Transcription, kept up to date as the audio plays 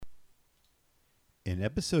In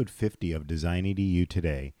episode 50 of Design EDU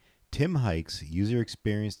Today, Tim Hykes, user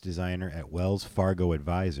experience designer at Wells Fargo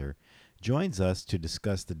Advisor, joins us to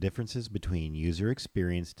discuss the differences between user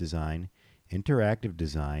experience design, interactive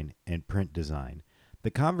design, and print design.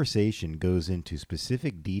 The conversation goes into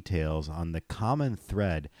specific details on the common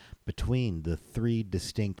thread between the three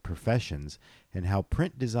distinct professions and how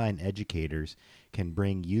print design educators can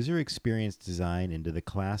bring user experience design into the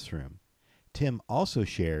classroom. Tim also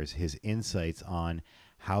shares his insights on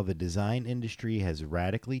how the design industry has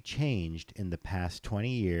radically changed in the past 20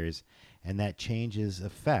 years and that change's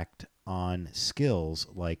effect on skills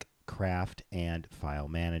like craft and file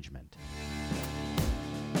management.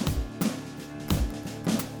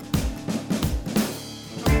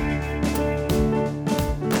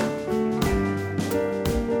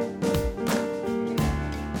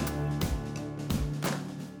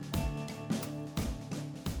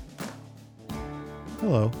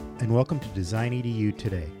 Hello, and welcome to Design EDU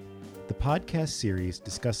Today, the podcast series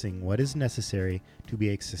discussing what is necessary to be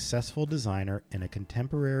a successful designer in a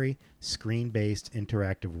contemporary, screen-based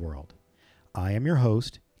interactive world. I am your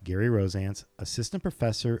host, Gary Rosance, Assistant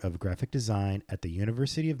Professor of Graphic Design at the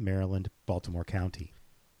University of Maryland, Baltimore County.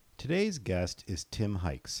 Today's guest is Tim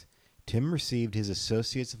Hykes. Tim received his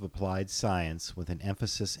Associates of Applied Science with an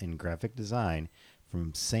emphasis in graphic design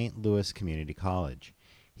from St. Louis Community College.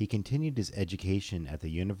 He continued his education at the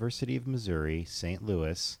University of Missouri, St.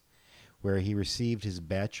 Louis, where he received his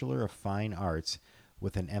Bachelor of Fine Arts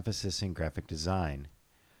with an emphasis in graphic design.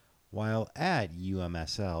 While at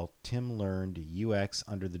UMSL, Tim learned UX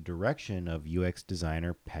under the direction of UX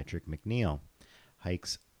designer Patrick McNeil.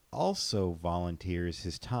 Hykes also volunteers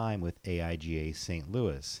his time with AIGA St.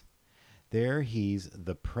 Louis. There he's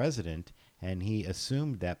the president, and he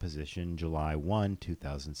assumed that position July 1,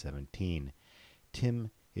 2017. Tim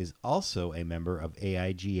is also a member of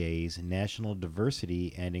AIGA's National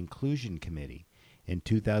Diversity and Inclusion Committee. In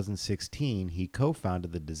 2016, he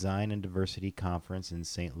co-founded the Design and Diversity Conference in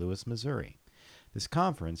St. Louis, Missouri. This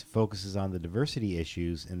conference focuses on the diversity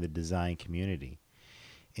issues in the design community.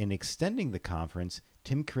 In extending the conference,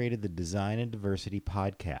 Tim created the Design and Diversity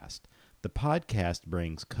Podcast. The podcast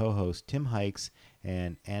brings co-host Tim Hykes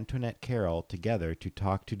and Antoinette Carroll together to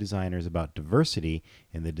talk to designers about diversity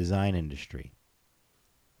in the design industry.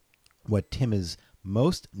 What Tim is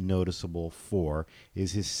most noticeable for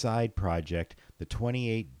is his side project, the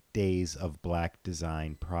 28 Days of Black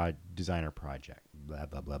Designer Project. Blah,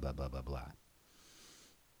 blah, blah, blah, blah, blah, blah.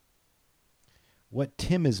 What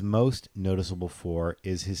Tim is most noticeable for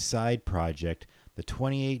is his side project, the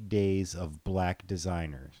 28 Days of Black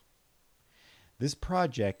Designers. This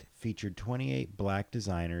project featured 28 black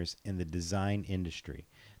designers in the design industry.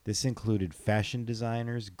 This included fashion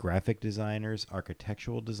designers, graphic designers,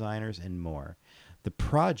 architectural designers, and more. The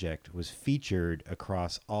project was featured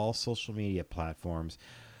across all social media platforms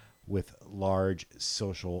with large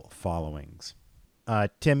social followings.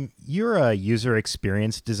 Tim, you're a user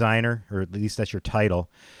experience designer, or at least that's your title,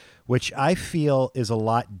 which I feel is a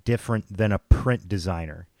lot different than a print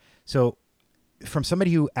designer. So from somebody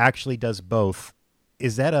who actually does both,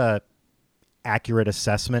 is that a accurate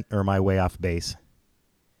assessment, or am I way off base?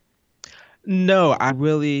 No, I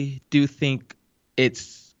really do think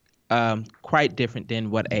it's quite different than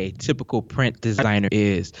what a typical print designer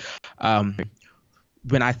is.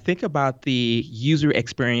 When I think about the user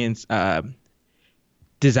experience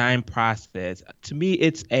design process, to me,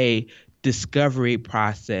 it's a discovery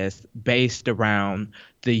process based around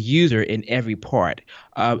the user in every part.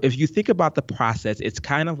 If you think about the process, it's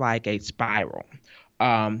kind of like a spiral.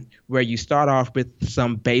 Where you start off with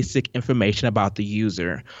some basic information about the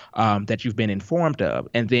user that you've been informed of.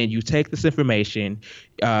 And then you take this information,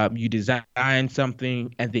 you design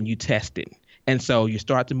something, and then you test it. And so you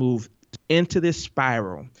start to move into this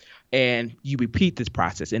spiral, and you repeat this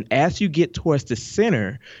process. And as you get towards the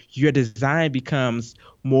center, your design becomes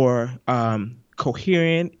more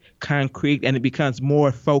coherent, concrete, and it becomes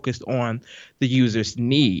more focused on the user's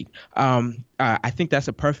need. I think that's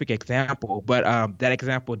a perfect example, but that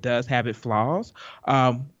example does have its flaws.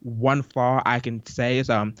 One flaw I can say is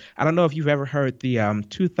I don't know if you've ever heard the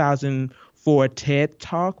 2004 TED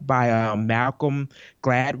Talk by Malcolm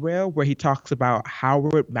Gladwell, where he talks about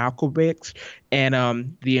Howard Malkovich and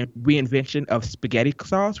the reinvention of spaghetti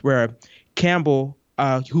sauce, where Campbell,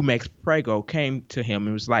 who makes Prego, came to him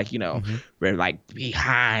and was like, we're like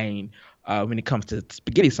behind when it comes to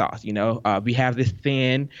spaghetti sauce. We have this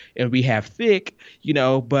thin and we have thick,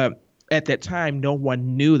 but at that time, no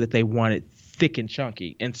one knew that they wanted thick and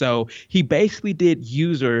chunky. And so he basically did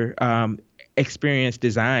user experience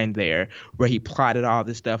design there, where he plotted all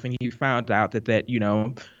this stuff, and he found out that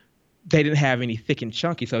they didn't have any thick and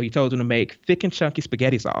chunky, so he told them to make thick and chunky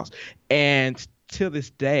spaghetti sauce. And to this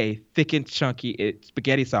day, thick and chunky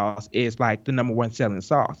spaghetti sauce is like the number one selling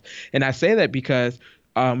sauce. And I say that because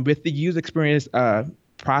with the user experience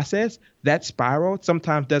process, that spiral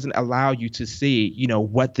sometimes doesn't allow you to see,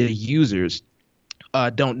 what the users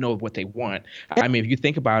don't know what they want. I mean, if you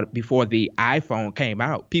think about it, before the iPhone came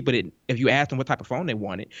out, people didn't, if you asked them what type of phone they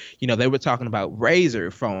wanted, they were talking about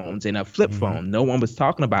Razr phones and a flip phone. No one was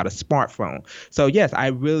talking about a smartphone. So yes, I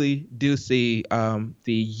really do see the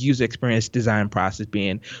user experience design process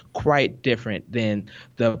being quite different than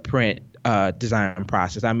the print design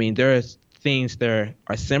process. I mean, there's things that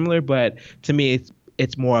are similar, but to me,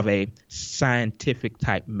 it's more of a scientific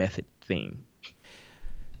type method thing.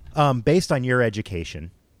 Based on your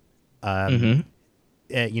education, the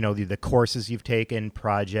courses you've taken,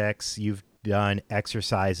 projects you've done,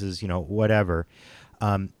 exercises, whatever,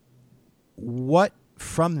 what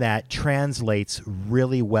from that translates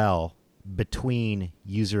really well between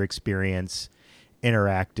user experience,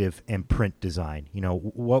 interactive, and print design?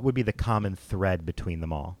 What would be the common thread between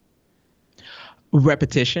them all?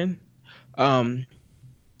 Repetition, and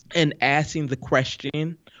asking the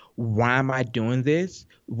question, why am I doing this?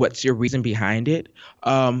 What's your reason behind it?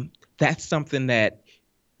 That's something that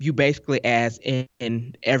you basically ask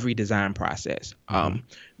in every design process. When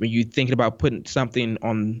you're thinking about putting something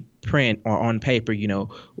on print or on paper,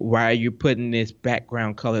 why are you putting this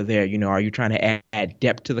background color there? Are you trying to add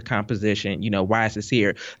depth to the composition? Why is this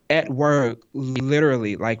here? At work,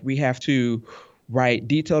 literally, like we have to write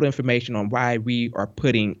detailed information on why we are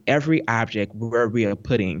putting every object where we are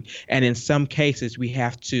putting. And in some cases, we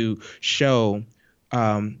have to show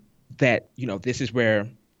that, this is where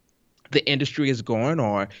the industry is going,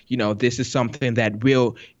 or, this is something that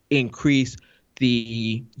will increase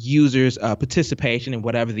the user's participation in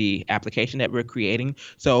whatever the application that we're creating.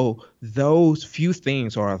 So those few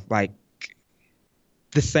things are like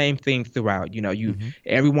the same thing throughout.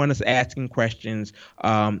 Everyone is asking questions.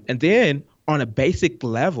 And then on a basic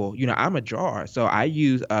level, I'm a drawer, so I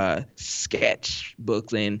use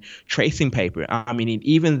sketchbooks and tracing paper. I mean,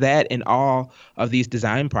 even that in all of these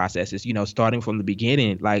design processes, starting from the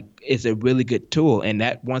beginning, like it's a really good tool. And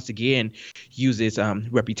that once again uses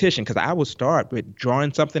repetition, because I will start with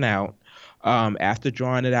drawing something out. After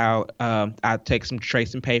drawing it out, I'll take some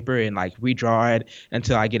tracing paper and like redraw it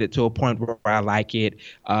until I get it to a point where I like it.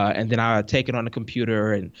 And then I'll take it on the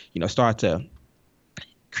computer and, start to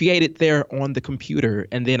create it there on the computer,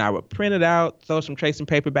 and then I would print it out, throw some tracing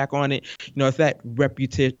paper back on it. It's that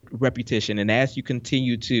repetition. And as you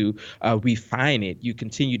continue to refine it, you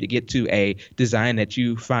continue to get to a design that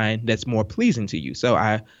you find that's more pleasing to you. So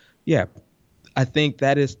I think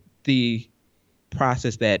that is the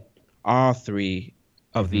process that all three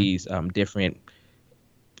of these different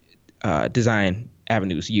design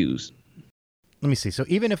avenues use. Let me see. So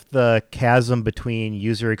even if the chasm between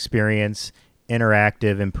user experience,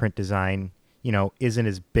 interactive, and print design, isn't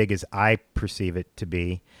as big as I perceive it to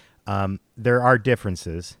be, there are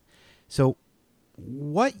differences. So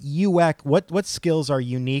what skills are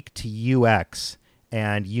unique to UX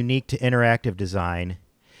and unique to interactive design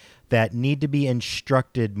that need to be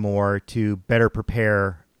instructed more to better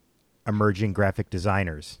prepare emerging graphic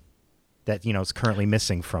designers that, is currently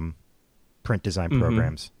missing from print design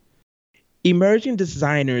programs? Emerging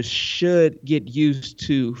designers should get used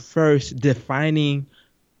to first defining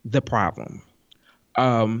the problem.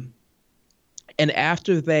 And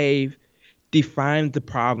after they've defined the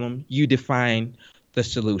problem, you define the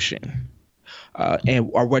solution,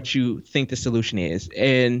 or what you think the solution is.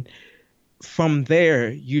 And from there,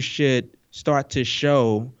 you should start to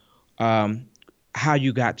show how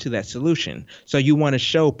you got to that solution. So you want to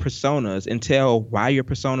show personas and tell why your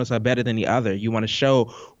personas are better than the other. You want to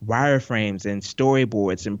show wireframes and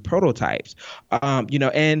storyboards and prototypes,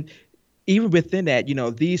 and even within that,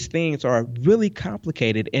 these things are really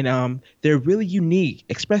complicated and they're really unique,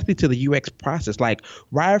 especially to the UX process. Like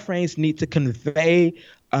wireframes need to convey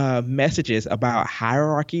messages about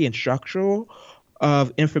hierarchy and structural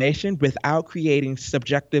of information without creating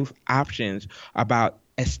subjective options about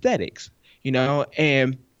aesthetics.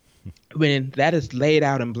 And when that is laid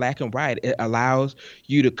out in black and white, it allows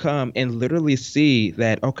you to come and literally see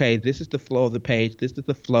that, okay, this is the flow of the page. This is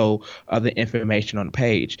the flow of the information on the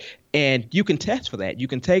page. And you can test for that. You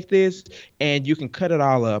can take this and you can cut it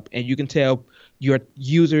all up and you can tell your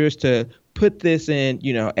users to put this in,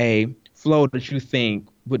 a flow that you think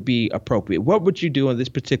would be appropriate. What would you do in this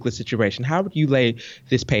particular situation? How would you lay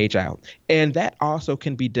this page out? And that also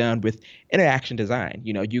can be done with interaction design.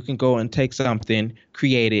 You can go and take something,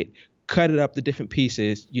 create it, cut it up to different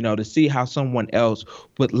pieces, to see how someone else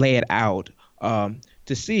would lay it out,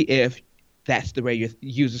 to see if that's the way your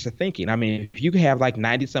users are thinking. I mean, if you can have like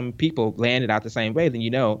 90 some people laying it out the same way, then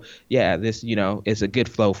this is a good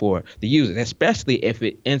flow for the users, especially if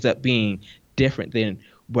it ends up being different than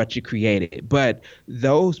what you created. But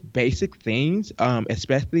those basic things,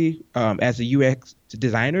 especially as a UX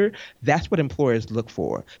designer, that's what employers look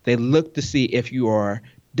for. They look to see if you are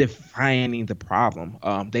defining the problem.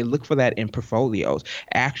 They look for that in portfolios.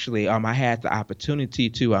 Actually, I had the opportunity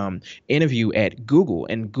to interview at Google,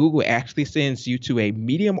 and Google actually sends you to a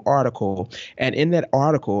Medium article. And in that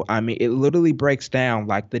article, I mean, it literally breaks down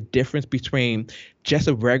like the difference between just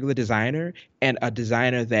a regular designer and a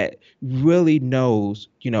designer that really knows,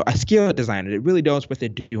 a skilled designer that really knows what they're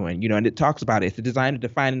doing, and it talks about it. It's the designer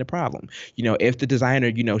defining the problem. If the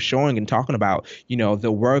designer, showing and talking about,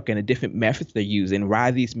 the work and the different methods they're using,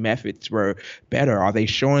 why these methods were better. Are they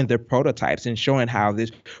showing their prototypes and showing how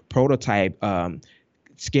this prototype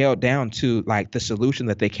scaled down to like the solution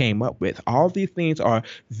that they came up with? All these things are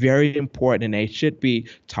very important, and they should be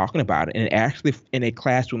talking about it. And actually, in a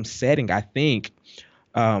classroom setting, I think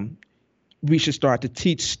we should start to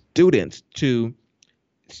teach students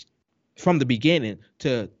from the beginning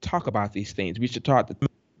to talk about these things. We should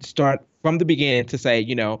start from the beginning to say,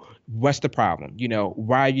 what's the problem?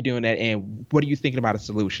 Why are you doing that? And what are you thinking about a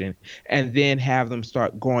solution? And then have them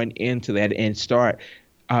start going into that and start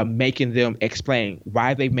making them explain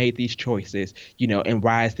why they made these choices, and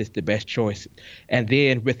why is this the best choice? And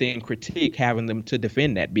then within critique, having them to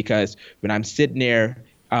defend that. Because when I'm sitting there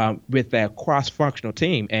with that cross-functional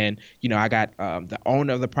team, and I got the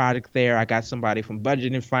owner of the project there, I got somebody from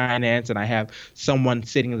budget and finance, and I have someone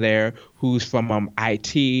sitting there who's from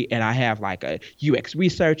IT, and I have like a UX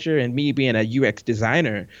researcher, and me being a UX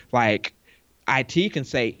designer, like IT can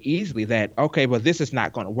say easily that, okay, well, this is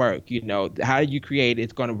not going to work. How you create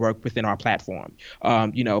it's going to work within our platform.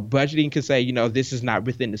 Budgeting can say, this is not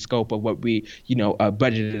within the scope of what we,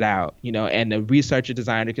 budgeted out, and the researcher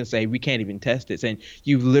designer can say, we can't even test this. And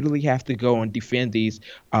you literally have to go and defend these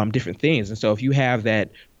different things. And so if you have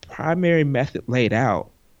that primary method laid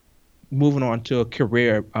out, moving on to a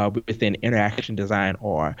career within interaction design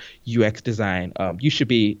or UX design, it should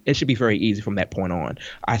be very easy from that point on.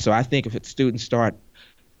 So I think if students start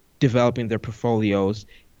developing their portfolios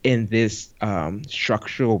in this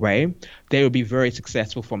structural way, they will be very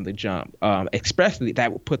successful from the jump. Especially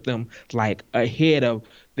that will put them like ahead of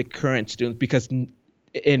the current students, because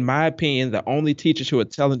in my opinion, the only teachers who are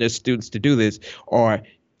telling their students to do this are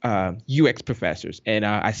UX professors. And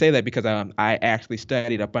I say that because I actually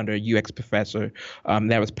studied up under a UX professor.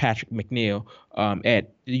 That was Patrick McNeil at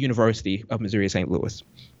the University of Missouri St. Louis.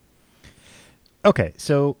 Okay,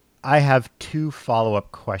 so I have two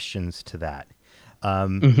follow-up questions to that.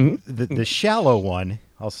 The shallow one,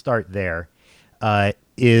 I'll start there,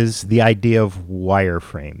 is the idea of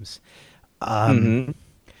wireframes.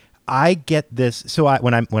 I get this. So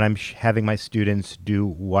when I'm having my students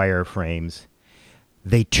do wireframes,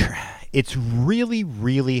 it's really,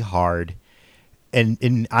 really hard,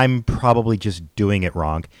 and I'm probably just doing it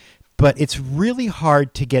wrong, but it's really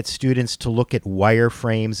hard to get students to look at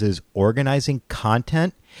wireframes as organizing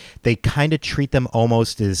content. They kind of treat them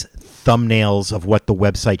almost as thumbnails of what the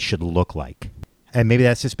website should look like. And maybe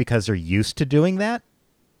that's just because they're used to doing that.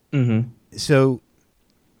 So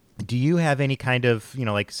do you have any kind of,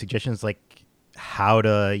 like suggestions, like how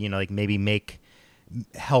to, like maybe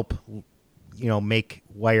help make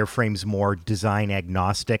wireframes more design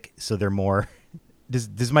agnostic, so they're more.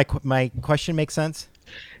 Does my question make sense?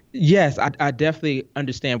 Yes, I definitely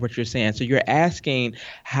understand what you're saying. So you're asking,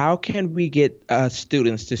 how can we get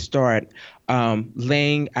students to start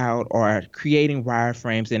laying out or creating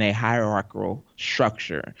wireframes in a hierarchical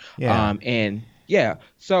structure?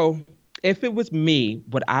 So if it was me,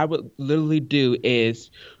 what I would literally do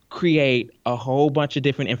is create a whole bunch of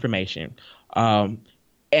different information.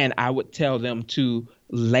 And I would tell them to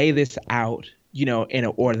lay this out, in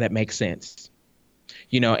an order that makes sense.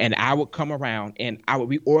 And I would come around and I would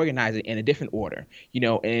reorganize it in a different order,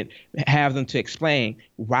 and have them to explain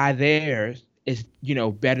why theirs is,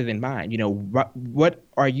 better than mine. What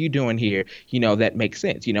are you doing here, that makes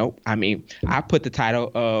sense? I mean, I put the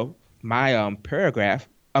title of my paragraph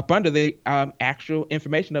up under the actual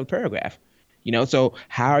information of the paragraph, so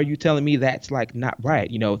how are you telling me that's like not right?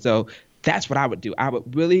 So that's what I would do. I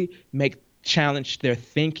would really challenge their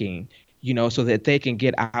thinking, so that they can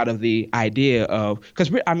get out of the idea of,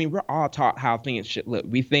 because we're all taught how things should look.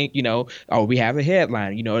 We think, oh, we have a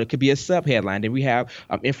headline, it could be a sub headline, then we have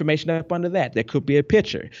information up under that. There could be a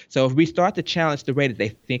picture. So if we start to challenge the way that they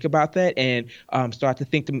think about that and start to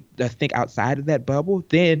think outside of that bubble,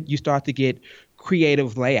 then you start to get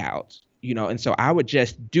creative layouts, and so I would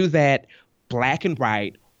just do that black and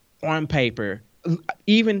white on paper,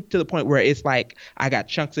 even to the point where it's like I got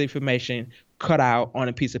chunks of information cut out on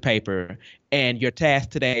a piece of paper, and your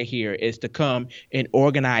task today here is to come and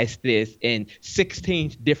organize this in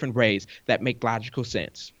 16 different ways that make logical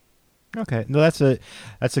sense. Okay, no, that's a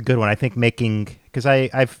good one. I think because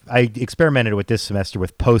I experimented with this semester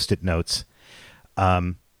with Post-it notes, but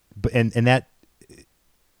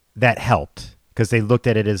that helped because they looked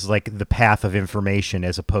at it as like the path of information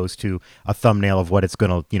as opposed to a thumbnail of what it's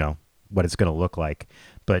gonna look like.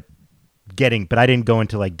 But I didn't go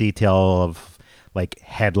into like detail of like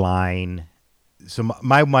headline. So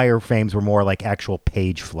my wireframes were more like actual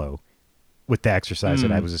page flow with the exercise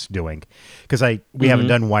that I was just doing, because we haven't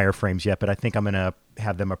done wireframes yet, but I think I'm gonna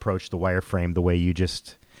have them approach the wireframe the way you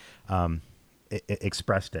just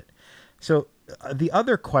expressed it. So the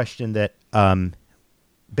other question that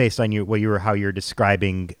based on how you're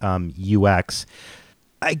describing UX,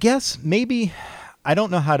 I guess maybe I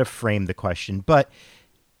don't know how to frame the question, but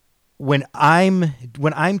when I'm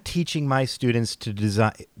teaching my students to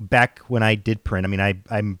design, back when I did print, I mean,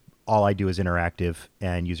 I'm all I do is interactive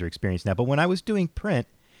and user experience now. But when I was doing print,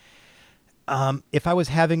 if I was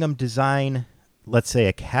having them design, let's say,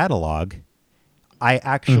 a catalog, I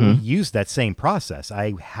actually used that same process.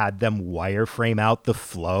 I had them wireframe out the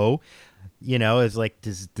flow. It's like,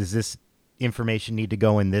 does this information need to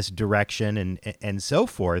go in this direction and so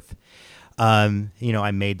forth.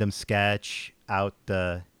 I made them sketch out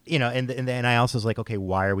the. And I also was like, okay,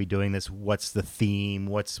 why are we doing this? What's the theme?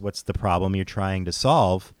 What's the problem you're trying to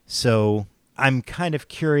solve? So I'm kind of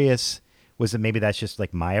curious, was it maybe that's just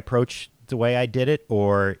like my approach, the way I did it,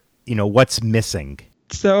 or, what's missing?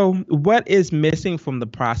 So what is missing from the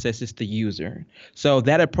process is the user. So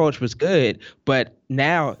that approach was good, but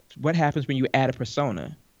now what happens when you add a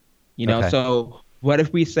persona? Okay. So what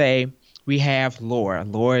if we say we have Laura?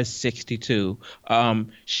 Laura is 62.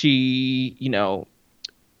 She,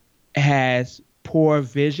 has poor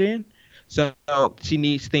vision, so she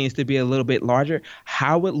needs things to be a little bit larger.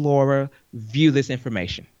 How would Laura view this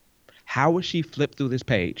information? How would she flip through this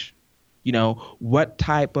page? What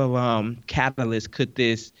type of catalyst could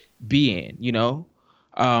this be in?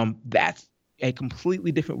 That's a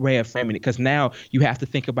completely different way of framing it, because now you have to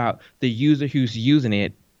think about the user who's using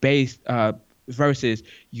it based versus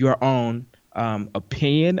your own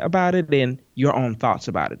opinion about it and your own thoughts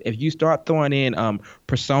about it. If you start throwing in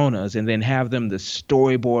personas and then have them the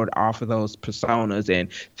storyboard off of those personas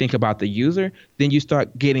and think about the user, then you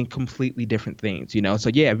start getting completely different things. So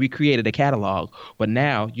yeah, we created a catalog, but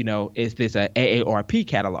now is this a AARP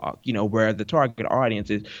catalog? Where the target audience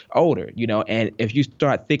is older. And if you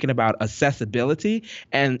start thinking about accessibility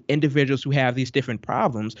and individuals who have these different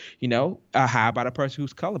problems, how about a person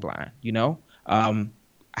who's colorblind?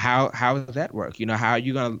 How does that work? How are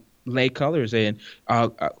you going to lay colors in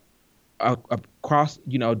across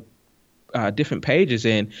different pages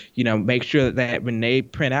and make sure that when they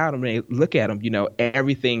print out and they look at them,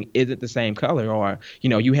 everything isn't the same color, or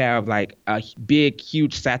you have like a big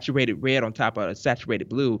huge saturated red on top of a saturated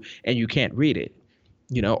blue and you can't read it.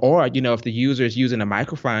 Or if the user is using a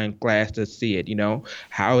magnifying glass to see it,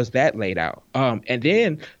 how is that laid out? And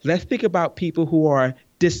then let's think about people who are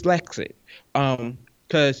dyslexic.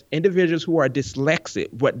 Because individuals who are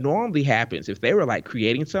dyslexic, what normally happens if they were like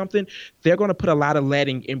creating something, they're going to put a lot of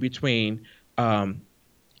leading in between the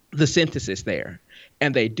sentences there.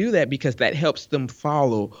 And they do that because that helps them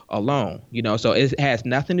follow along, so it has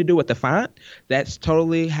nothing to do with the font. That's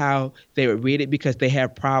totally how they would read it, because they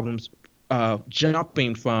have problems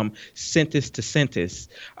jumping from sentence to sentence.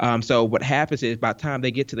 So what happens is by the time they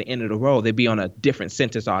get to the end of the row, they be on a different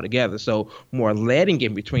sentence altogether. So more leading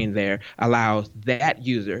in between there allows that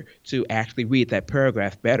user to actually read that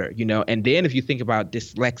paragraph better, And then if you think about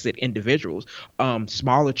dyslexic individuals,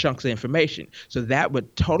 smaller chunks of information. So that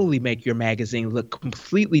would totally make your magazine look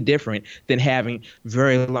completely different than having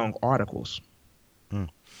very long articles.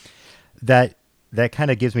 That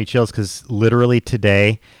kind of gives me chills, because literally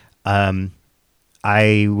today,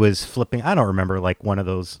 I was flipping, I don't remember, like one of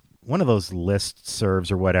those list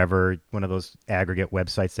serves or whatever, one of those aggregate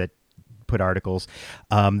websites that put articles.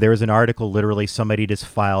 There was an article, literally somebody just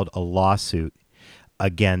filed a lawsuit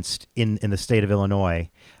against, in the state of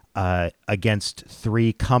Illinois, against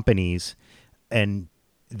 3 companies. And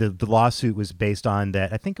the lawsuit was based on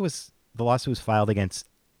that. I think it was the lawsuit was filed against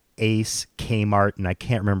Ace, Kmart, and I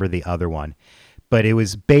can't remember the other one, but it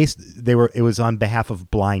was it was on behalf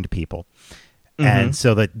of blind people. Mm-hmm. And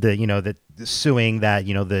so that suing that,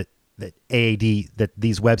 that AAD, that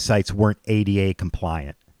these websites weren't ADA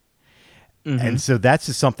compliant. Mm-hmm. And so that's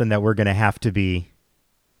just something that we're going to have to be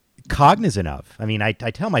cognizant of. I mean, I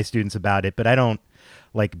tell my students about it, but I don't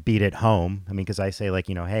like beat it home. I mean, because I say like,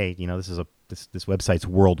 hey, this website's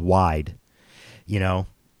worldwide.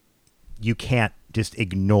 You can't just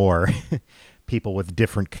ignore people with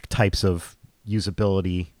different types of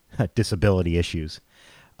usability, disability issues.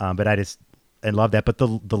 But I love that. But the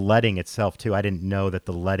leading itself too, I didn't know that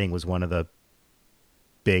the leading was one of the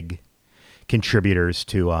big contributors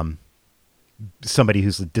to somebody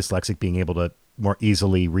who's dyslexic being able to more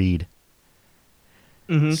easily read.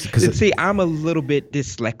 Mm-hmm. See, I'm a little bit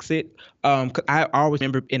dyslexic. 'Cause I always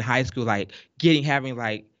remember in high school, like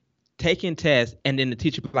having taking tests, and then the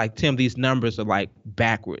teacher would be like, Tim, these numbers are like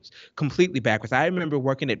backwards, completely backwards. I remember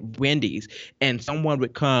working at Wendy's, and someone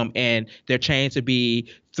would come and their change would be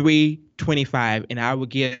 $3.25, and I would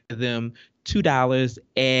give them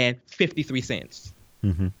 $2.53.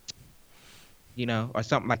 Mm-hmm. Or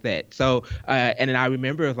something like that. So, and then I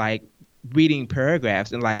remember reading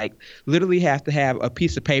paragraphs and literally have to have a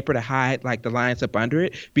piece of paper to hide the lines up under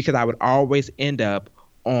it, because I would always end up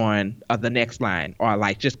on the next line, or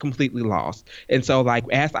just completely lost. And so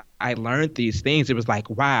as I learned these things, it was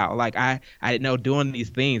wow, I didn't know doing these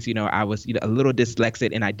things, I was a little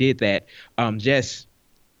dyslexic, and I did that just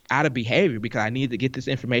out of behavior, because I needed to get this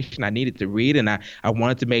information, I needed to read, and I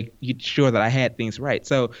wanted to make sure that I had things right.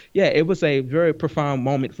 So yeah, it was a very profound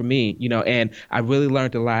moment for me, and I really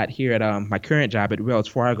learned a lot here at my current job at Wells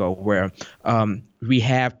Fargo, where we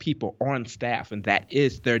have people on staff, and that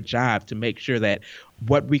is their job, to make sure that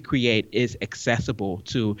what we create is accessible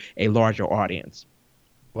to a larger audience.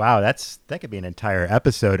 Wow, that could be an entire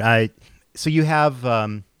episode. So you have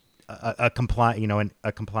a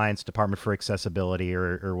compliance department for accessibility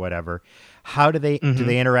or whatever. How do they do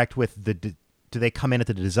they interact with do they come in at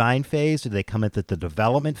the design phase? Do they come in at the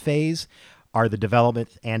development phase? Are the development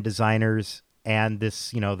and designers and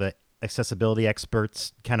the accessibility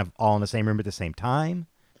experts kind of all in the same room at the same time?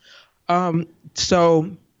 So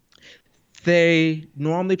they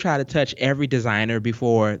normally try to touch every designer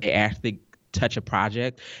before they actually touch a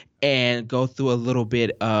project, and go through a little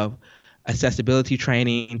bit of accessibility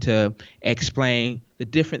training to explain the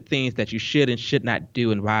different things that you should and should not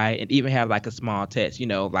do and why, and even have a small test,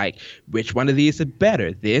 which one of these is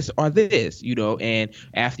better, this or this, and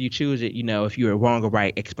after you choose it, if you were wrong or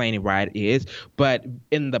right, explaining why it is. But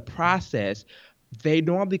in the process, they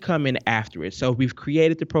normally come in after it. So we've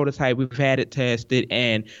created the prototype, we've had it tested,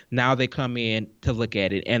 and now they come in to look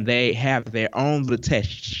at it, and they have their own little test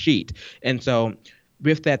sheet. And so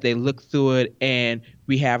with that, they look through it, and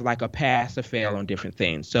we have a pass or fail on different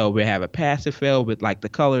things. So we have a pass or fail with the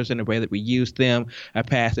colors and the way that we use them, a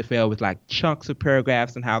pass or fail with chunks of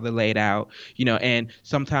paragraphs and how they're laid out, and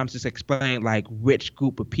sometimes it's explained which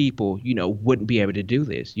group of people, wouldn't be able to do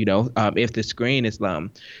this, if the screen is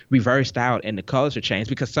reversed out and the colors are changed,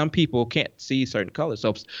 because some people can't see certain colors.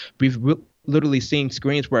 So we've literally seen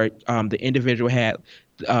screens where the individual had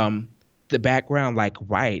the background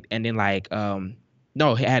white, and then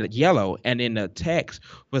no, it had yellow, and then the text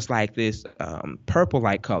was this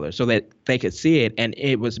purple-like color, so that they could see it, and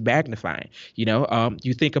it was magnifying.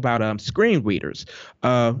 You think about screen readers,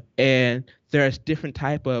 and there's different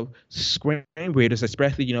type of screen readers,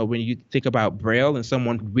 especially when you think about Braille and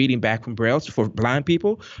someone reading back from Braille for blind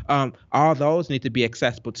people. All those need to be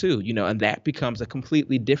accessible too, and that becomes a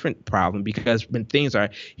completely different problem, because when things are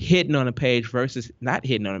hidden on a page versus not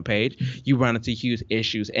hidden on a page, you run into huge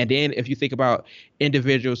issues. And then if you think about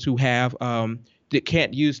individuals who have that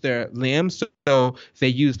can't use their limbs, so they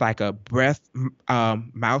use a breath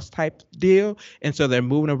mouse type deal, and so they're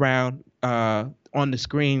moving around on the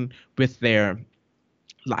screen with their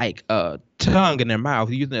tongue in their mouth,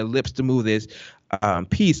 using their lips to move this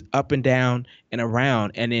piece up and down and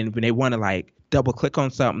around, and then when they want to double click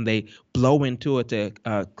on something, they blow into it to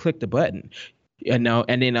click the button, and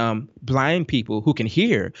then blind people who can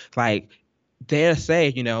hear, they'll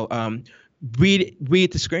say,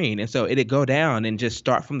 read the screen, and so it'd go down and just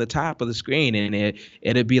start from the top of the screen, and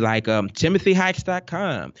it'd be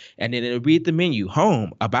timothyhikes.com, and then it'll read the menu,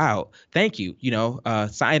 home, about, thank you,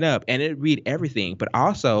 sign up, and it'd read everything. But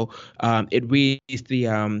also it reads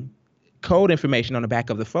the code information on the back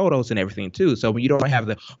of the photos and everything too. So when you don't have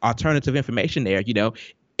the alternative information there,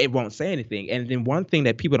 it won't say anything. And then one thing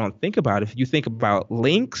that people don't think about, if you think about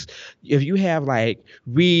links, if you have like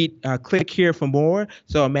click here for more.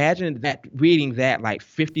 So imagine that reading that like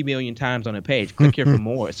 50 million times on a page, click here for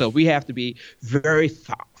more. So we have to be very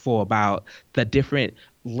thoughtful about the different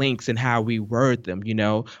links and how we word them,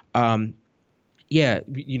 and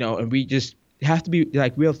we just have to be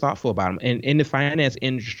like real thoughtful about them. And in the finance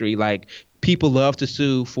industry, like people love to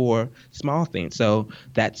sue for small things. So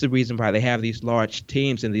that's the reason why they have these large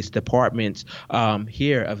teams and these departments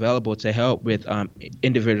here available to help with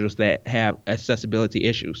individuals that have accessibility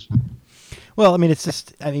issues. Well, I mean, it's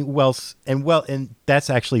just, and that's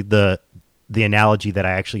actually the analogy that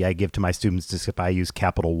I give to my students, just if I use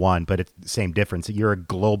Capital One, but it's the same difference. You're a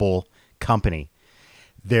global company.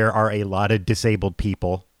 There are a lot of disabled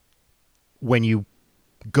people when you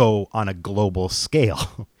go on a global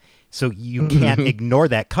scale. So you can't ignore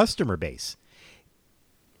that customer base.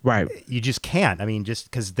 Right. You just can't. I mean, just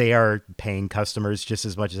because they are paying customers just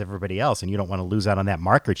as much as everybody else, and you don't want to lose out on that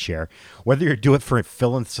market share. Whether you do it for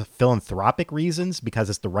philanthropic reasons, because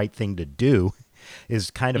it's the right thing to do, is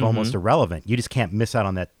kind of almost irrelevant. You just can't miss out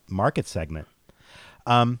on that market segment.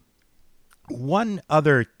 One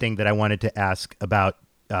other thing that I wanted to ask about,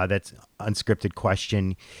 that's unscripted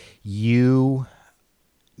question. You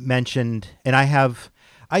mentioned, and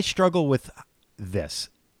I struggle with this,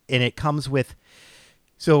 and it comes with,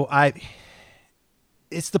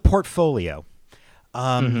 it's the portfolio.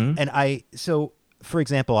 So for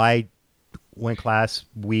example, when class,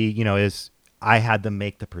 I had them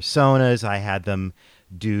make the personas, I had them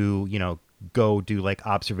go do like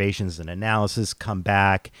observations and analysis, come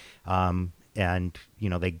back, and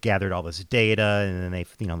they gathered all this data, and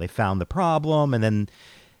then they found the problem, and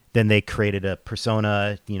then they created a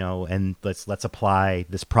persona, and let's apply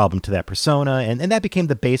this problem to that persona, and that became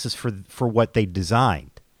the basis for what they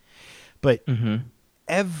designed. But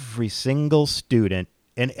every single student,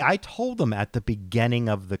 and I told them at the beginning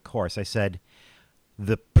of the course, I said,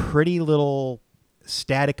 the pretty little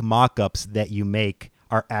static mock-ups that you make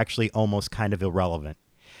are actually almost kind of irrelevant.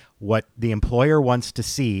 What the employer wants to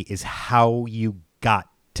see is how you got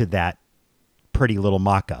to that pretty little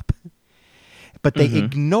mock-up. But they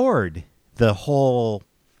ignored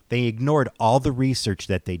they ignored all the research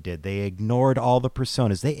that they did. They ignored all the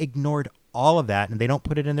personas. They ignored all of that, and they don't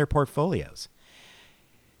put it in their portfolios.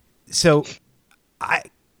 So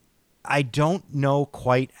I don't know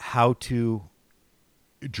quite how to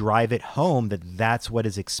drive it home that that's what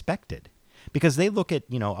is expected. Because they look at,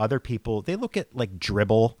 other people, they look at like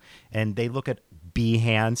Dribbble, and they look at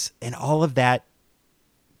Behance, and all of that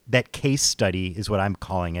case study is what I'm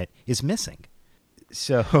calling it, is missing.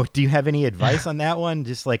 So do you have any advice on that one?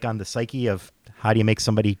 Just like on the psyche of how do you make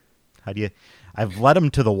somebody, I've led them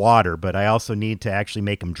to the water, but I also need to actually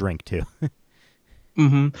make them drink too.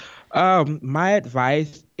 My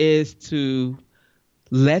advice is to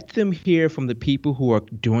let them hear from the people who are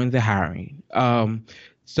doing the hiring.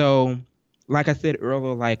 So like I said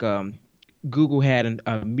earlier, like Google had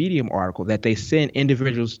a Medium article that they sent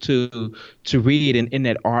individuals to read, and in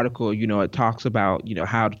that article, it talks about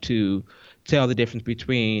how to tell the difference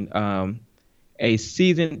between a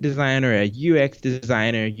seasoned designer, a UX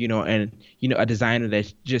designer, and a designer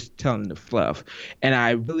that's just telling the fluff. And I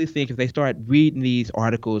really think if they start reading these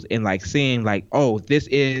articles and like seeing like, oh, this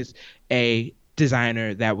is a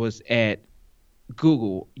designer that was at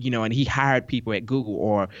Google, and he hired people at Google,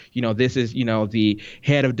 or this is the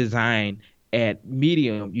head of design at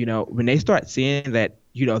Medium, when they start seeing that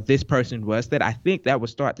this person was that, I think that would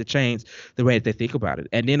start to change the way that they think about it.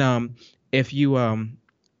 And then if you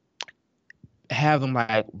have them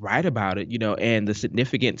like write about it, and the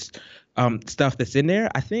significance stuff that's in there,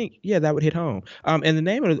 I think that would hit home. And the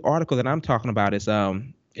name of the article that I'm talking about is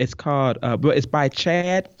it's called it's by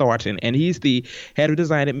Chad Thornton, and he's the head of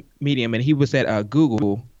design at Medium, and he was at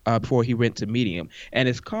Google before he went to Medium, and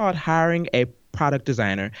it's called Hiring a Product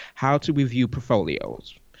Designer: How to Review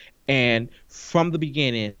Portfolios. And from the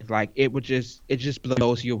beginning, like it just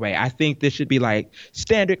blows you away. I think this should be like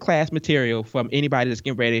standard class material from anybody that's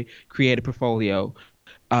getting ready to create a portfolio,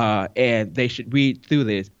 and they should read through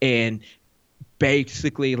this and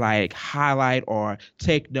basically like highlight or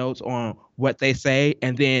take notes on what they say,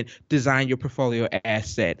 and then design your portfolio as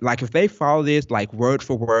said. Like if they follow this like word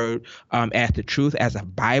for word as the truth, as a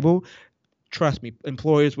Bible, trust me,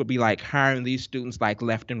 employers would be like hiring these students like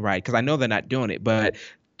left and right, because I know they're not doing it, but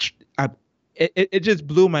it just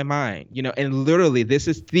blew my mind, and literally this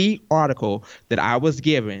is the article that I was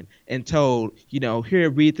given and told, here,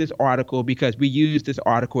 read this article because we use this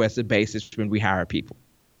article as the basis when we hire people.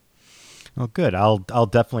 Oh, good. I'll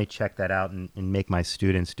definitely check that out and make my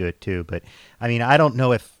students do it too. But I mean, I don't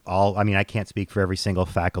know if all. I mean, I can't speak for every single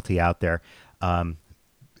faculty out there. Um,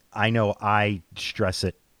 I know I stress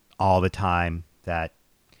it all the time that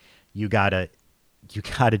you gotta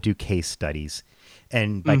do case studies,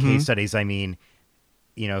 and by case studies I mean,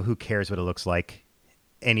 who cares what it looks like?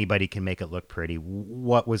 Anybody can make it look pretty.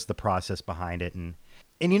 What was the process behind it? And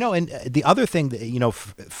the other thing that,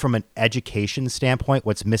 from an education standpoint,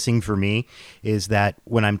 what's missing for me is that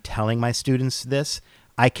when I'm telling my students this,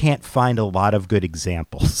 I can't find a lot of good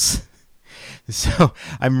examples. So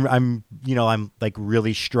I'm like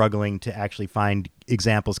really struggling to actually find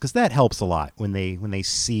examples, because that helps a lot when they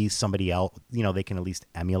see somebody else, they can at least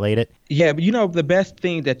emulate it. Yeah, but the best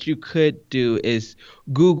thing that you could do is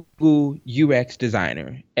Google UX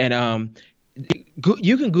designer, and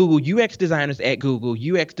you can Google UX designers at Google,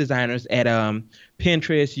 UX designers at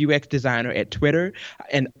Pinterest, UX designer at Twitter,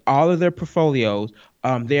 and all of their portfolios.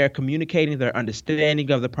 They're communicating their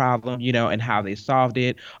understanding of the problem, and how they solved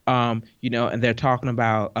it, and they're talking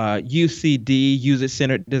about UCD,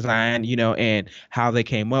 user-centered design, and how they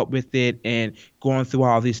came up with it, and going through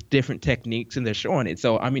all these different techniques, and they're showing it.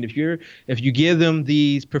 So, I mean, if you give them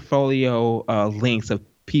these portfolio links of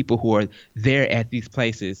people who are there at these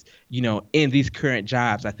places, in these current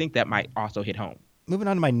jobs, I think that might also hit home. Moving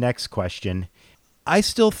on to my next question. I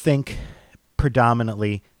still think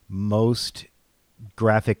predominantly most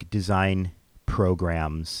graphic design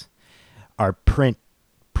programs are print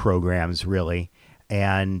programs, really.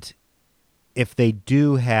 And if they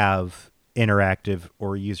do have interactive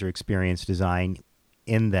or user experience design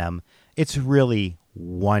in them, it's really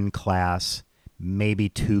one class, maybe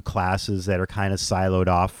two classes that are kind of siloed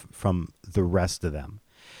off from the rest of them.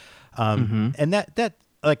 And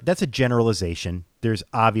that's a generalization. There's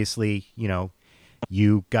obviously, you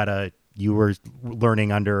were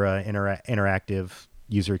learning under an interactive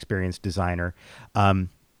user experience designer.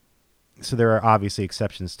 So there are obviously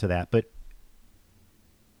exceptions to that, but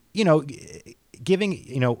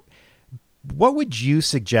what would you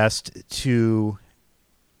suggest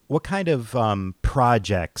what kind of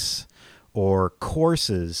projects or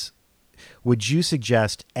courses would you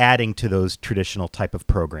suggest adding to those traditional type of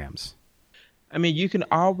programs? I mean, you can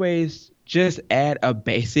always just add a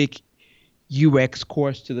basic UX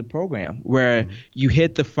course to the program where you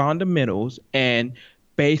hit the fundamentals and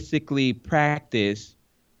basically practice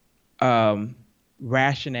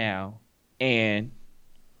rationale and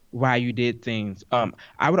why you did things.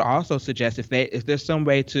 I would also suggest if there's some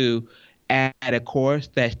way to add a course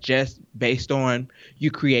that's just based on you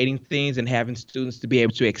creating things and having students to be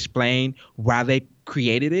able to explain why they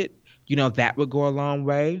created it, that would go a long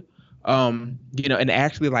way. And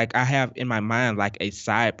actually, like, I have in my mind like a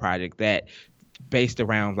side project that based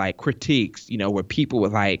around like critiques, where people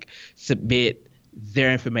would like submit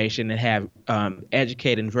their information and have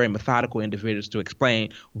educated and very methodical individuals to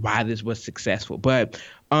explain why this was successful. But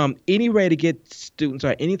any way to get students,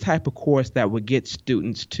 or any type of course that would get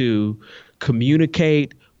students to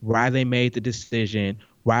communicate why they made the decision,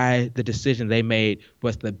 why the decision they made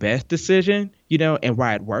was the best decision, and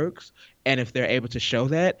why it works. And if they're able to show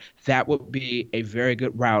that, that would be a very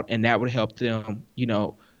good route, and that would help them,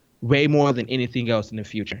 way more than anything else in the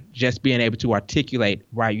future. Just being able to articulate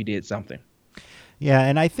why you did something. Yeah,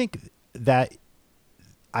 and I think that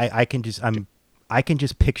I can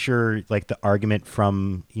just picture like the argument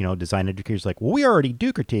from design educators, like, well, we already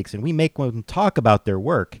do critiques and we make them talk about their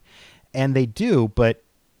work, and they do, but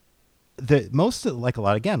a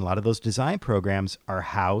lot of those design programs are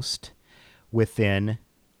housed within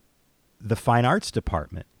the fine arts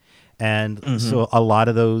department, and so a lot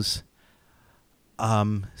of those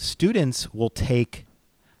students will take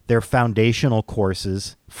their foundational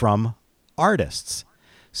courses from artists.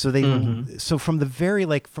 So so from the very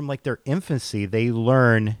from their infancy, they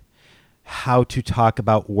learn how to talk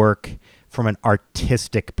about work from an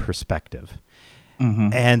artistic perspective.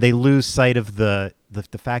 And they lose sight of the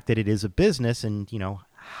fact that it is a business, and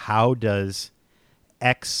how does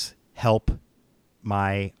X help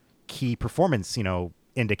my key performance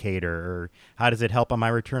indicator, or how does it help on my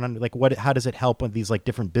return on how does it help on these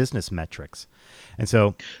different business metrics? And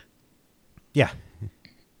so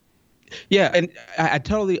and I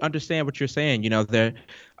totally understand what you're saying.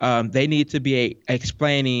 They need to be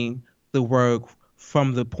explaining the work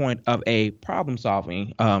from the point of a problem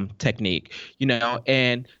solving technique,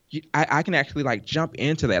 and I can actually jump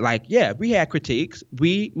into that. We had critiques.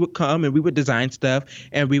 We would come and we would design stuff,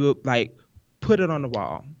 and we would put it on the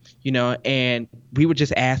wall, and we would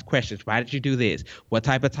just ask questions. Why did you do this? What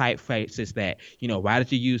type of typeface is that? Why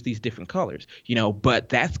did you use these different colors? But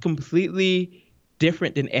that's completely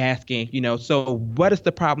different than asking, so what is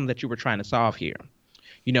the problem that you were trying to solve here?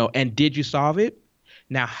 And did you solve it?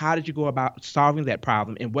 Now, how did you go about solving that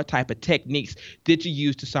problem, and what type of techniques did you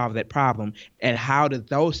use to solve that problem, and how did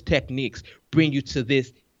those techniques bring you to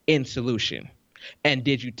this end solution? And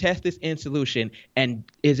did you test this end solution, and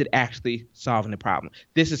is it actually solving the problem?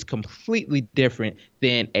 This is completely different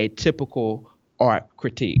than a typical art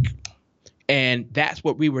critique. And that's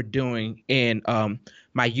what we were doing in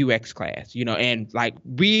my UX class, and like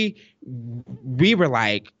we were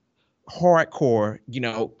like hardcore,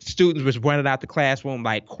 students was running out the classroom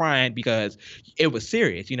like crying because it was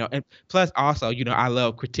serious, and plus also, I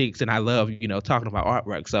love critiques and I love, talking about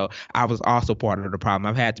artwork. So I was also part of the problem.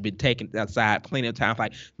 I've had to be taken outside plenty of times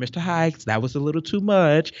like, Mr. Hikes, that was a little too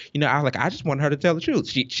much. I was like, I just want her to tell the truth.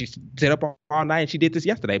 She stayed up all night and she did this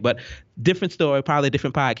yesterday, but different story, probably a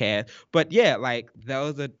different podcast. But yeah, like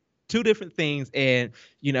those are two different things, and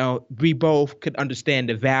we both could understand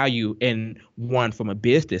the value in one from a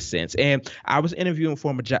business sense. And I was interviewing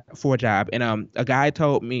for a job, and a guy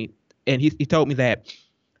told me, and he told me that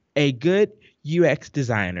a good UX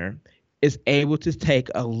designer is able to take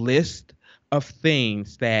a list of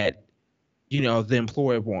things that the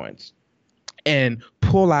employer wants and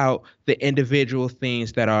pull out the individual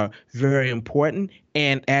things that are very important.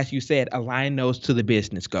 And as you said, align those to the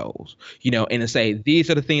business goals, and to say, these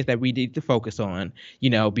are the things that we need to focus on,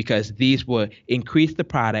 because these will increase the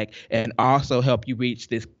product and also help you reach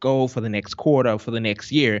this goal for the next quarter, for the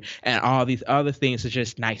next year. And all these other things are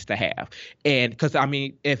just nice to have. And because,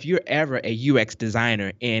 if you're ever a UX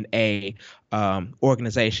designer in a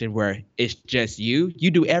organization where it's just you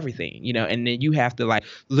do everything, and then you have to like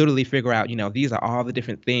literally figure out, these are all the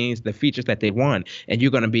different things, the features that they want. And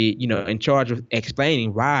you're going to be, in charge of explaining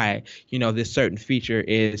why, this certain feature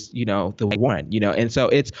is, the one, and so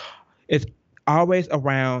it's always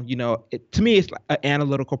around, to me, it's an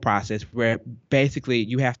analytical process where basically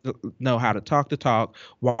you have to know how to talk the talk,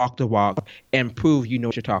 walk the walk, and prove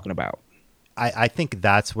what you're talking about. I think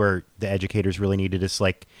that's where the educators really need it. It's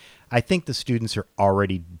like, I think the students are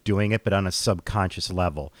already doing it, but on a subconscious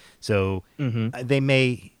level. So they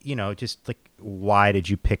may, just like, why did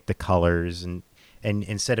you pick the colors? And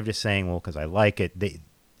instead of just saying, well, because I like it,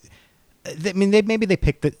 maybe they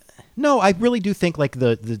picked the. No, I really do think like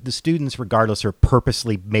the students, regardless, are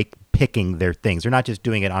purposely picking their things. They're not just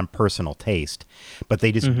doing it on personal taste, but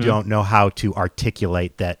they just don't know how to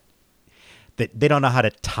articulate that they don't know how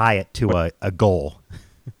to tie it to a goal.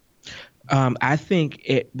 I think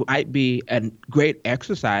it might be a great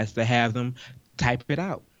exercise to have them type it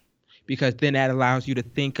out, because then that allows you to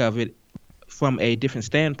think of it from a different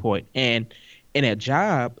standpoint. And in a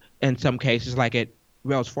job, in some cases, like at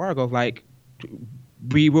Wells Fargo, like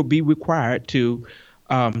we will be required to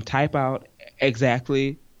type out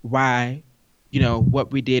exactly why,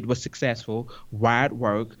 what we did was successful, why it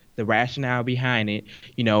worked, the rationale behind it,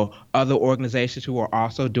 other organizations who are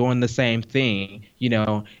also doing the same thing,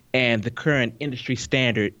 and the current industry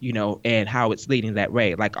standard, and how it's leading that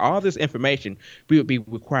way. Like all this information we would be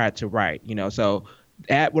required to write, so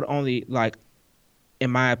that would only, like,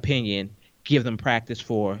 in my opinion, give them practice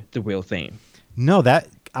for the real thing. No, that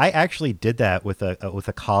I actually did that with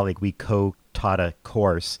a colleague. We co-taught a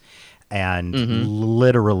course, and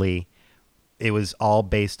literally it was all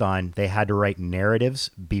based on, they had to write narratives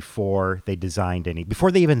before they designed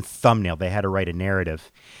before they even thumbnailed, they had to write a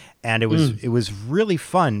narrative. And it was really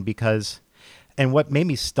fun because, and what made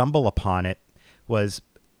me stumble upon it was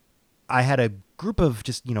I had a group of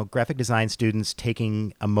just, graphic design students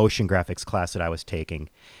taking a motion graphics class that I was taking.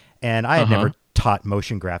 And I had never taught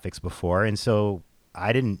motion graphics before. And so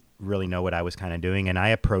I didn't really know what I was kind of doing. And I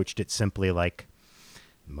approached it simply like,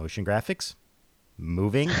 motion graphics,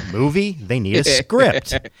 movie, they need a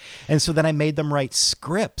script. And so then I made them write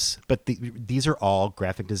scripts, but these are all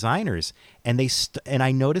graphic designers. And and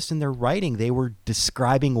I noticed in their writing, they were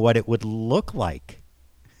describing what it would look like.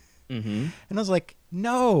 And I was like,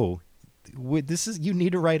 no, you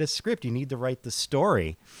need to write a script. You need to write the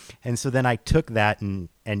story. And so then I took that and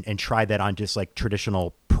tried that on just like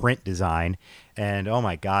traditional print design. And oh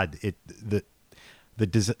my God, it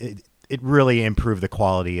really improved the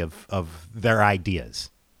quality of their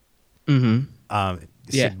ideas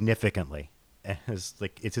significantly. It's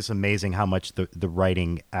just amazing how much the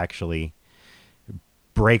writing actually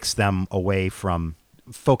breaks them away from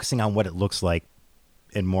focusing on what it looks like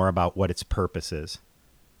and more about what its purpose is.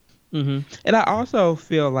 And I also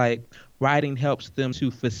feel like writing helps them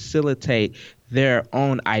to facilitate their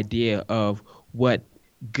own idea of what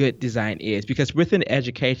good design is, because within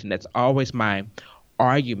education, that's always my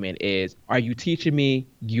argument is, are you teaching me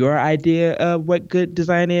your idea of what good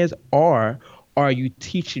design is, or are you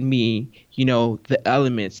teaching me, the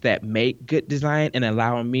elements that make good design and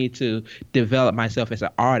allowing me to develop myself as an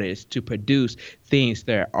artist to produce things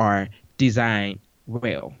that are designed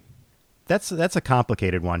well? That's a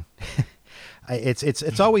complicated one.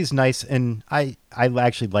 It's always nice, and I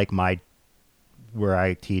actually like where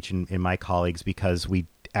I teach and my colleagues, because we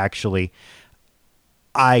actually,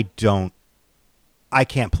 I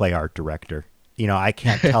can't play art director. I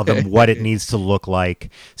can't tell them what it needs to look like.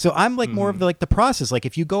 So I'm like more of the process. Like,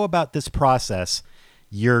 if you go about this process,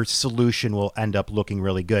 your solution will end up looking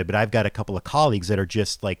really good. But I've got a couple of colleagues that are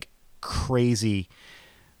just like crazy.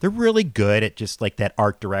 They're really good at just like that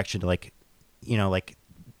art direction, like, like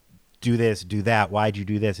do this, do that. Why'd you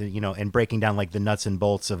do this? And, and breaking down like the nuts and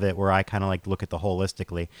bolts of it, where I kind of like look at the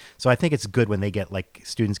holistically. So I think it's good when they get like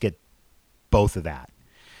students get both of that.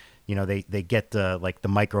 They get the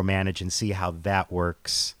micromanage and see how that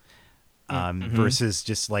works, versus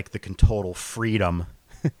just like the total freedom,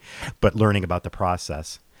 but learning about the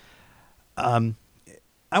process. I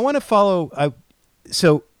want to follow.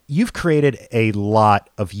 So you've created a lot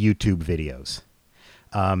of YouTube videos,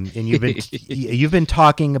 and you've been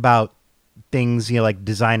talking about things like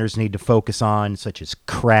designers need to focus on, such as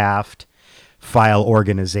craft, file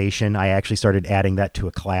organization. I actually started adding that to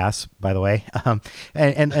a class, by the way,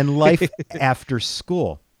 and life after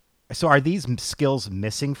school. So are these skills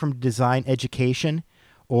missing from design education,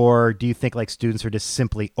 or do you think like students are just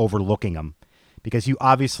simply overlooking them? Because you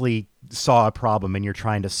obviously saw a problem and you're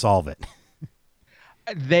trying to solve it.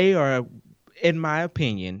 They are, in my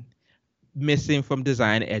opinion, missing from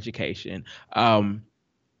design education.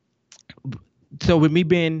 So with me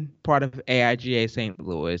being part of AIGA St.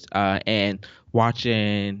 Louis, and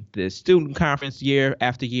watching the student conference year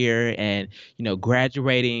after year, and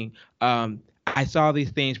graduating, I saw these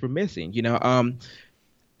things were missing. I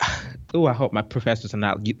hope my professors are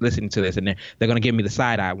not listening to this, and they're going to give me the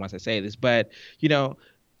side eye once I say this. But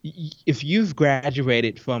if you've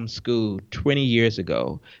graduated from school 20 years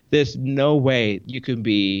ago, there's no way you can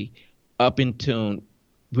be up in tune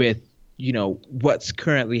with what's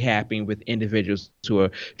currently happening with individuals who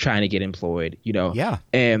are trying to get employed. Yeah.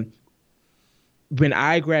 And when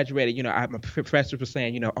I graduated, my professors were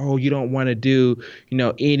saying, oh, you don't want to do,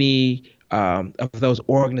 any of those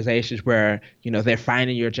organizations where, they're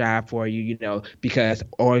finding your job for you, because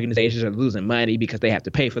organizations are losing money because they have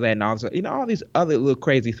to pay for that and all this, all these other little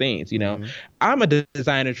crazy things. I'm a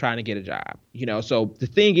designer trying to get a job, so the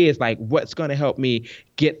thing is, like, what's going to help me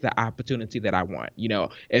get the opportunity that I want?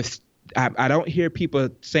 If I don't hear people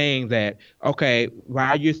saying that, okay,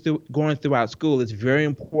 while you're still going throughout school, it's very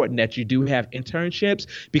important that you do have internships,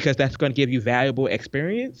 because that's going to give you valuable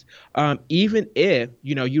experience. Even if,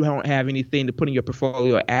 you don't have anything to put in your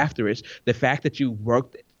portfolio after it, the fact that you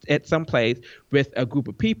worked at some place with a group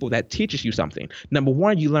of people that teaches you something. Number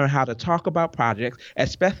one, you learn how to talk about projects,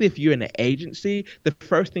 especially if you're in an agency. The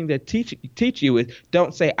first thing that teach you is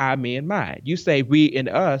don't say I, me, and mine. You say we and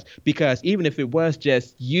us, because even if it was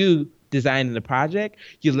just you designing the project,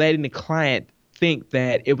 you're letting the client think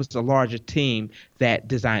that it was a larger team that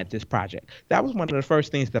designed this project. That was one of the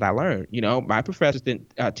first things that I learned. My professors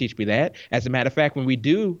didn't teach me that. As a matter of fact, when we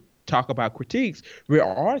do talk about critiques, we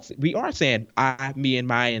are saying I, me, and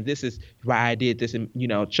mine, and this is why I did this, and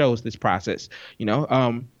chose this process.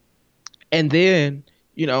 And then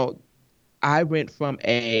I went from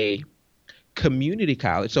a community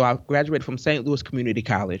college. So I graduated from St. Louis Community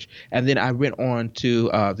College, and then I went on to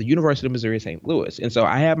the University of Missouri St. Louis. And so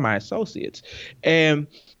I have my associates. And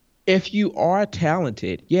if you are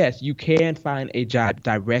talented, yes, you can find a job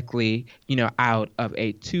directly, out of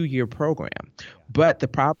a 2-year program. But the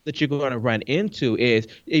problem that you're going to run into is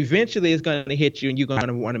eventually it's going to hit you, and you're going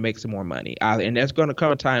to want to make some more money. And there's going to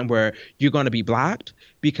come a time where you're going to be blocked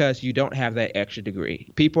because you don't have that extra degree.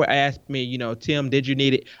 People ask me, Tim, did you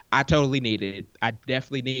need it? I totally needed it. I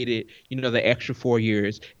definitely needed, the extra 4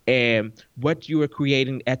 years. And what you are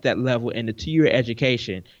creating at that level in the 2-year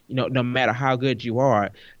education, no matter how good you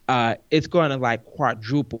are, it's going to like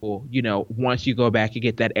quadruple, once you go back and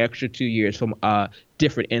get that extra 2 years from a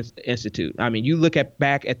different institute. I mean, you look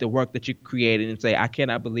back at the work that you created and say, I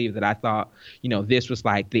cannot believe that I thought, this was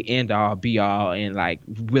like the end all be all and like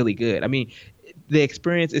really good. I mean, the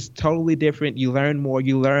experience is totally different. You learn more.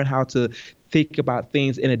 You learn how to think about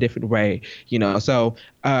things in a different way, So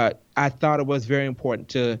I thought it was very important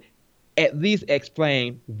to at least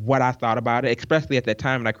explain what I thought about it, especially at that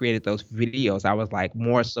time when I created those videos. I was like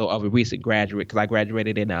more so of a recent graduate, because I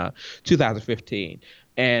graduated in 2015.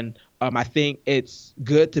 And I think it's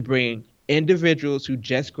good to bring individuals who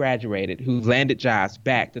just graduated, who landed jobs,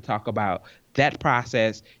 back to talk about that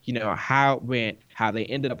process, how it went, how they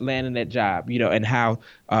ended up landing that job, and how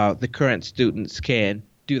the current students can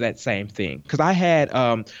do that same thing. Because I had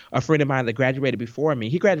a friend of mine that graduated before me.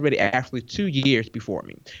 He graduated actually 2 years before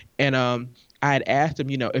me. And I had asked him,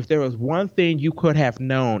 if there was one thing you could have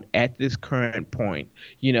known at this current point,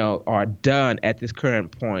 or done at this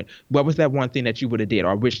current point, what was that one thing that you would have did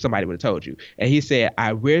or wish somebody would have told you? And he said,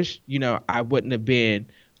 I wish, I wouldn't have been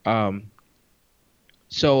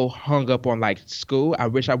so hung up on like school. I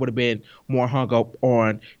wish I would have been more hung up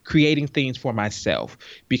on creating things for myself,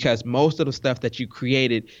 because most of the stuff that you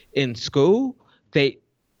created in school,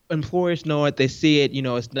 employers know it, they see it,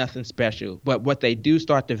 it's nothing special. But what they do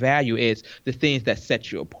start to value is the things that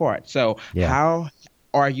set you apart. So how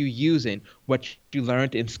are you using what you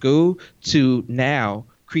learned in school to now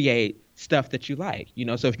create stuff that you like?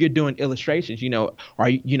 So if you're doing illustrations, are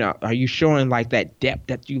you showing like that depth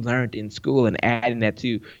that you learned in school and adding that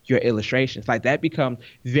to your illustrations? Like that becomes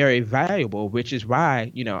very valuable, which is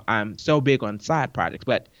why, I'm so big on side projects.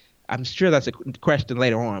 But I'm sure that's a question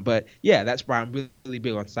later on, but yeah, that's why I'm really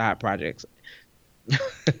big on side projects.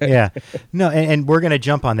 Yeah, no, and we're going to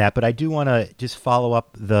jump on that, but I do want to just follow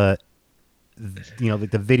up the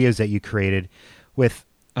videos that you created with.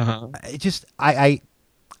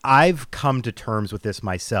 I've come to terms with this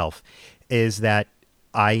myself, is that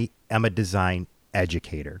I am a design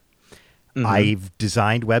educator. Mm-hmm. I've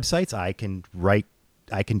designed websites. I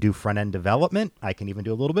can do front end development. I can even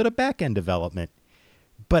do a little bit of back end development.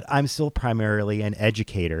 But I'm still primarily an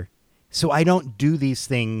educator. So I don't do these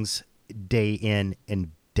things day in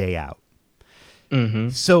and day out. Mm-hmm.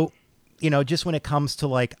 So, just when it comes to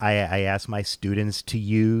like, I ask my students to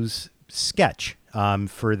use Sketch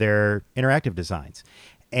for their interactive designs.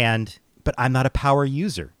 But I'm not a power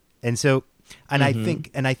user. And so, I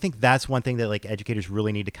think that's one thing that like educators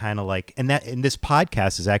really need to kind of like, and this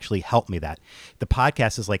podcast has actually helped me that. The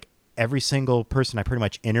podcast is like every single person I pretty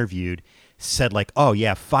much interviewed said like, oh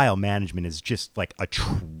yeah, file management is just like a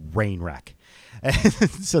train wreck.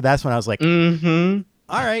 So that's when I was like, all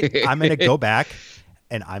right, I'm going to go back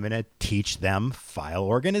and I'm going to teach them file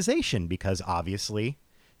organization, because obviously,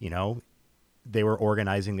 they were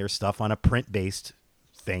organizing their stuff on a print-based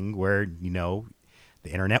thing where, the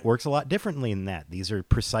internet works a lot differently than that. These are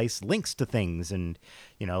precise links to things, and,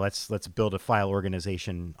 let's build a file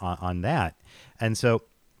organization on that. And so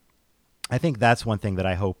I think that's one thing that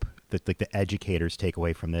I hope that like the educators take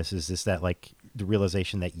away from this is just that like the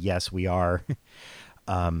realization that yes, we are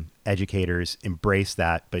educators, embrace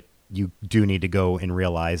that, but you do need to go and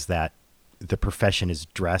realize that the profession is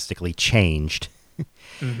drastically changed.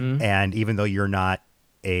 Mm-hmm. And even though you're not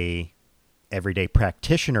a everyday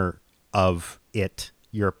practitioner of it,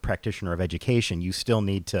 you're a practitioner of education, you still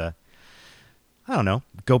need to, I don't know,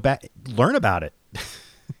 go back, learn about it.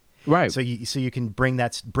 Right. So you can bring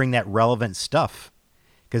that relevant stuff.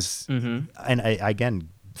 Because, again,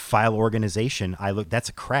 file organization, that's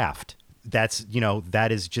a craft. That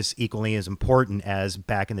is just equally as important as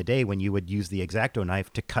back in the day when you would use the X-Acto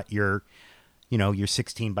knife to cut your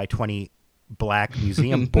 16 by 20 black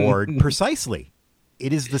museum board precisely.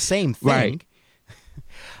 It is the same thing.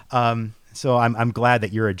 Right. So I'm glad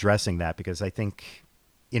that you're addressing that, because I think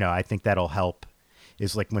that'll help.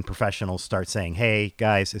 Is like when professionals start saying, hey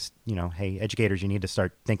guys, hey educators, you need to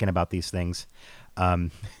start thinking about these things. That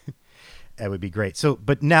would be great. So,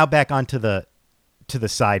 but now back onto the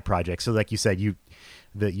side project. So like you said, you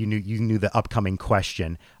knew the upcoming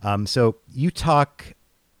question. So you talk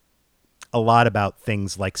a lot about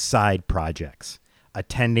things like side projects,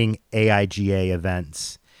 attending AIGA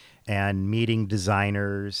events and meeting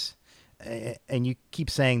designers. And you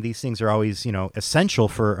keep saying these things are always, essential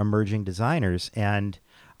for emerging designers. And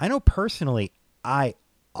I know personally, I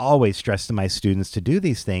always stress to my students to do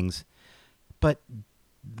these things, but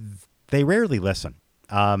they rarely listen.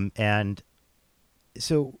 And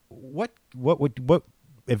so what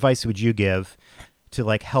advice would you give to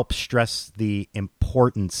like help stress the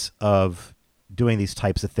importance of doing these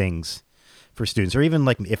types of things for students, or even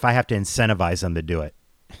like if I have to incentivize them to do it?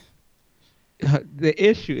 The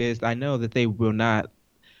issue is I know that they will not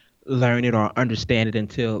learn it or understand it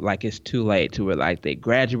until like it's too late, to where like they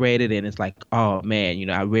graduated and it's like, oh man,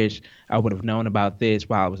 I wish I would have known about this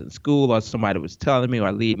while I was in school, or somebody was telling me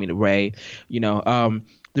or lead me the way.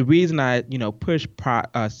 The reason I push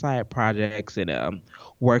side projects and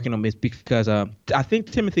working on this, because I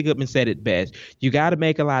think Timothy Goodman said it best. You got to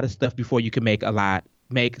make a lot of stuff before you can make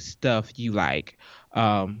stuff you like.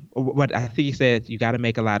 What I think he said, you got to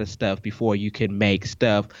make a lot of stuff before you can make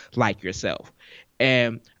stuff like yourself.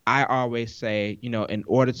 And I always say, in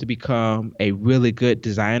order to become a really good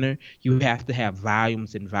designer, you have to have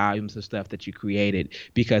volumes and volumes of stuff that you created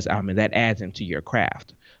because that adds into your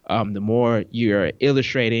craft. The more you're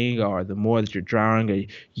illustrating or the more that you're drawing or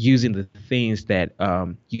using the things that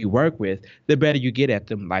you work with, the better you get at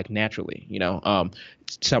them, like naturally.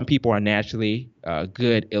 Some people are naturally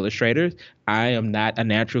good illustrators. I am not a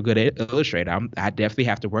natural good illustrator. I definitely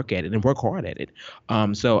have to work at it and work hard at it.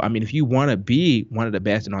 So, if you want to be one of the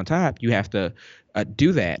best and on top, you have to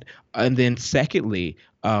do that. And then secondly,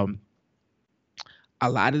 a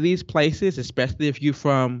lot of these places, especially if you're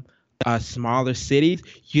from smaller cities,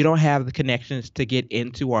 you don't have the connections to get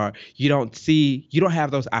into, or you don't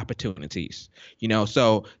have those opportunities.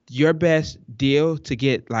 So your best deal to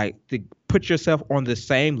get to put yourself on the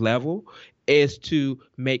same level is to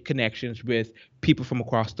make connections with people from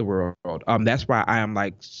across the world. That's why I am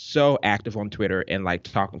so active on Twitter and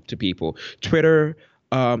talking to people. Twitter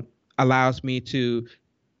allows me to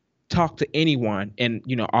talk to anyone, and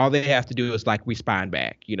all they have to do is respond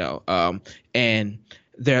back, and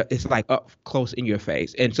it's up close in your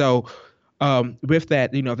face. And so with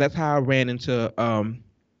that, that's how I ran into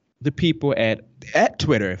the people at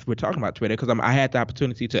Twitter, if we're talking about Twitter, because I had the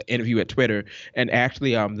opportunity to interview at Twitter, and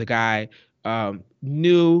actually the guy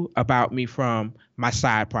knew about me from my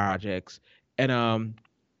side projects, and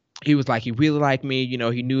he was he really liked me.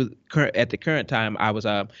 He knew at the current time I was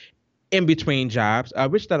in between jobs,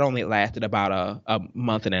 which that only lasted about a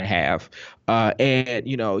month and a half. And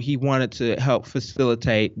he wanted to help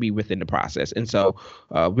facilitate me within the process. And so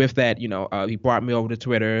with that, he brought me over to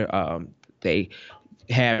Twitter. They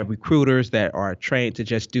have recruiters that are trained to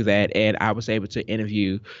just do that. And I was able to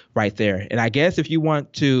interview right there. And I guess if you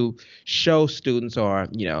want to show students or,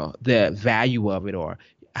 the value of it or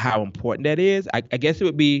how important that is, I guess it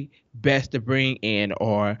would be best to bring in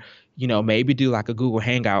or, maybe do a Google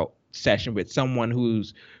Hangout session with someone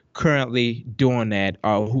who's currently doing that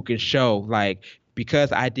or who can show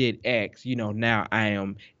because I did X, now I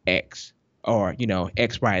am X or,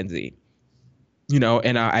 X, Y, and Z.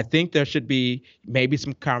 And I think there should be maybe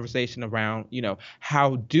some conversation around,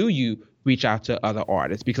 how do you reach out to other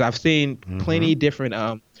artists? Because I've seen plenty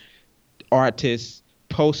different artists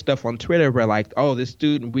post stuff on Twitter where oh, this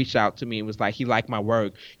student reached out to me and was he liked my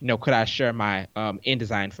work. Could I share my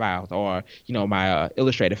InDesign files or, my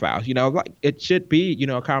Illustrator files? It should be,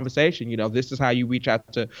 a conversation. This is how you reach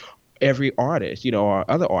out to every artist, or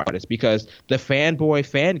other artists, because the fanboy,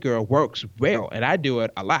 fangirl works well. And I do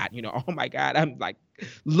it a lot, oh my God, I'm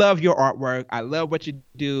love your artwork. I love what you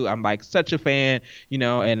do. I'm such a fan,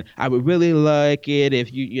 and I would really like it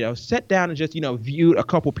if you, sit down and just, view a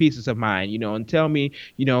couple pieces of mine, and tell me,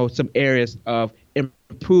 some areas of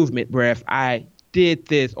improvement where if I did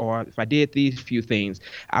this or if I did these few things,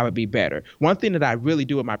 I would be better. One thing that I really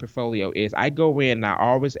do in my portfolio is I go in and I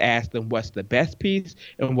always ask them what's the best piece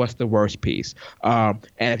and what's the worst piece. And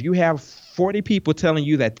if you have 40 people telling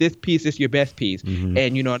you that this piece is your best piece, and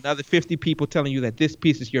another 50 people telling you that this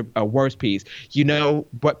piece is your worst piece, you know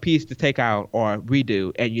what piece to take out or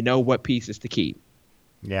redo, and you know what pieces to keep.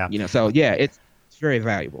 Yeah. So yeah, it's very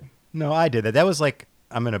valuable. No, I did that. That was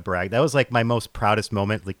I'm gonna brag. That was my most proudest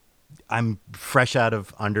moment. I'm fresh out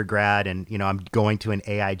of undergrad and, I'm going to an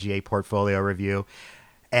AIGA portfolio review,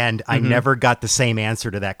 and I never got the same answer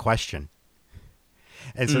to that question.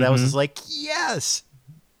 And so that was just yes,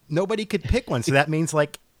 nobody could pick one. So that means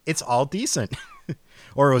it's all decent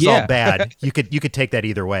or it was all bad. You could take that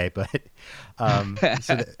either way, but,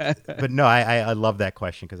 but no, I love that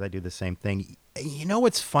question because I do the same thing.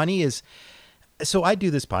 What's funny is, so I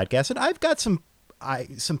do this podcast and I've got some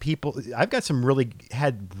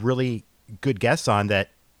really good guests on that,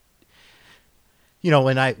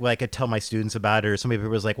 and I tell my students about it, or some people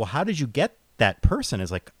was well, how did you get that person?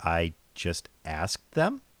 It's I just asked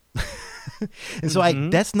them. And so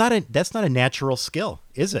that's not a natural skill,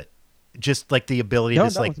 is it? Just the ability to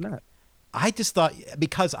it's not. I just thought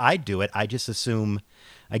because I do it, I just assume,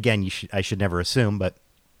 again, I should never assume, but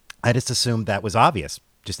I just assumed that was obvious.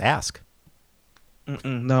 Just ask.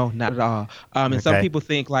 No, not at all. And some people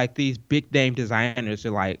think these big name designers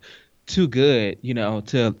are too good,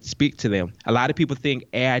 to speak to them. A lot of people think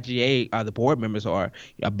AIGA, the board members, are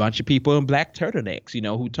a bunch of people in black turtlenecks,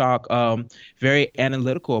 who talk very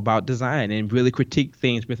analytical about design and really critique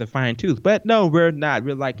things with a fine tooth. But no, we're not.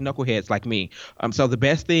 We're knuckleheads like me. So the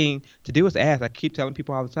best thing to do is ask. I keep telling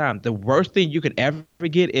people all the time, the worst thing you could ever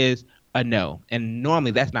get is a no. And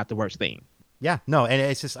normally that's not the worst thing. Yeah, no,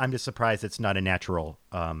 and I'm just surprised it's not a natural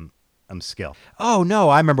skill. Oh, no,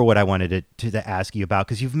 I remember what I wanted to ask you about,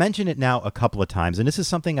 because you've mentioned it now a couple of times, and this is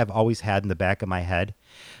something I've always had in the back of my head,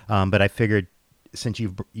 but I figured since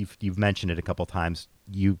you've mentioned it a couple times,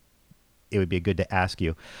 it would be good to ask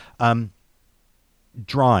you.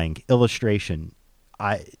 Drawing, illustration,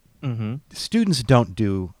 students don't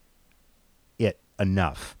do it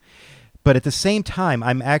enough. But at the same time,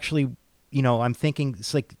 I'm actually, I'm thinking,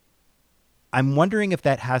 it's like, I'm wondering if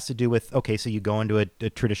that has to do with, okay, so you go into a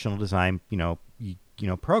traditional design,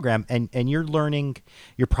 program, and you're learning,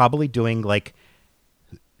 you're probably doing like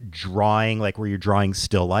drawing, like where you're drawing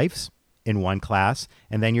still lifes in one class,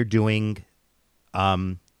 and then you're doing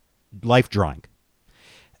life drawing.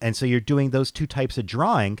 And so you're doing those two types of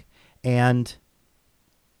drawing, and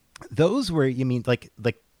those where you mean like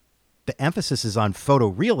the emphasis is on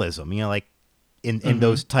photorealism, like in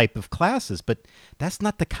those type of classes, but that's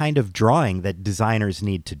not the kind of drawing that designers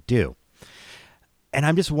need to do. And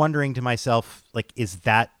I'm just wondering to myself, like, is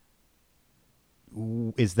that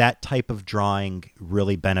type of drawing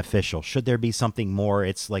really beneficial? Should there be something more?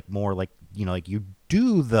 It's like more like, like you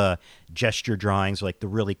do the gesture drawings, like the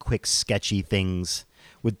really quick sketchy things.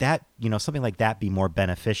 Would that, something like that be more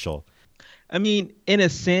beneficial? I mean, in a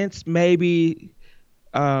sense, maybe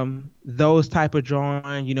those type of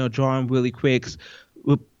drawing, drawing really quicks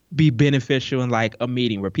would be beneficial in like a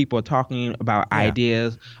meeting where people are talking about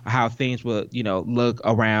ideas, how things will, look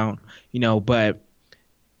around, but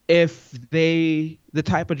if the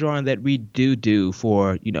type of drawing that we do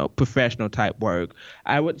for, professional type work,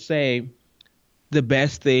 I would say the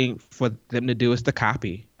best thing for them to do is to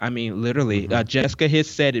copy. I mean, literally, Jessica has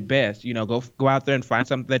said it best, go out there and find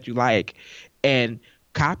something that you like and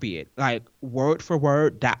copy it, like word for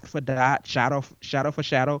word, dot for dot, shadow for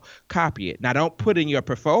shadow, copy it. Now, don't put in your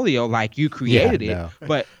portfolio like you created it,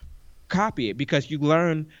 but copy it, because you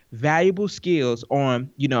learn valuable skills on,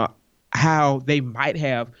 how they might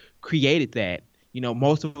have created that.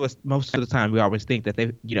 Most of the time we always think that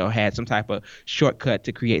they, had some type of shortcut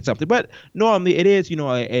to create something, but normally it is,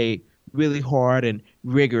 a really hard and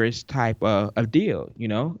rigorous type of deal,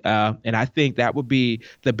 and I think that would be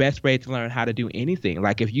the best way to learn how to do anything.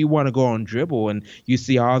 Like if you want to go on Dribbble and you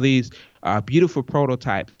see all these beautiful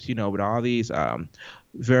prototypes, with all these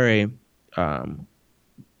very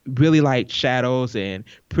really light shadows and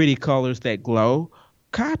pretty colors that glow,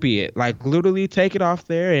 copy it. Like literally take it off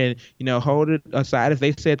there and, hold it aside. If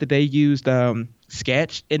they said that they used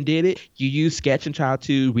Sketch and did it, you use Sketch and try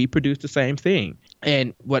to reproduce the same thing.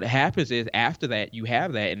 And what happens is after that, you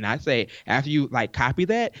have that. And I say after you like copy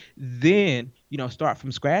that, then, start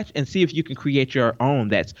from scratch and see if you can create your own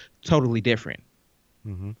that's totally different.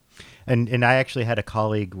 Mm-hmm. And I actually had a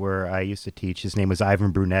colleague where I used to teach. His name was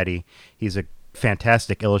Ivan Brunetti. He's a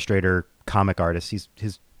fantastic illustrator, comic artist.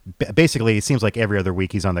 Basically, it seems like every other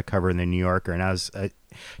week he's on the cover in the New Yorker. And I was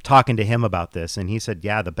talking to him about this, and he said,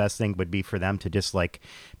 yeah, the best thing would be for them to just like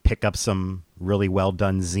pick up some really well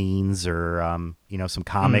done zines or, some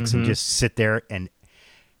comics and just sit there and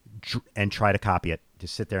try to copy it.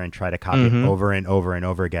 Just sit there and try to copy it over and over and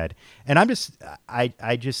over again. And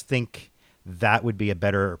I just think that would be a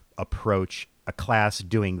better approach. A class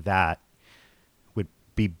doing that would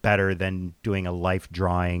be better than doing a life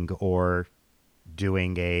drawing or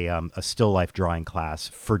doing a still life drawing class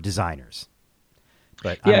for designers.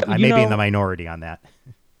 But I may be in the minority on that.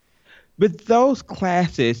 But those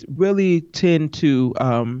classes really tend to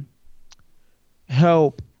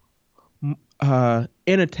help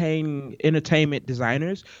entertainment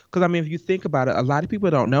designers. Because, I mean, if you think about it, a lot of people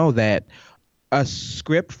don't know that a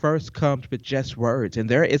script first comes with just words. And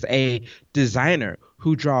there is a designer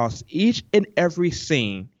who draws each and every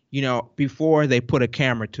scene, before they put a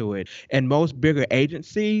camera to it. And most bigger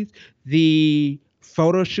agencies, the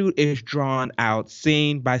photo shoot is drawn out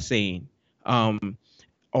scene by scene.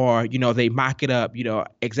 Or, they mock it up,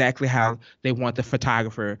 exactly how they want the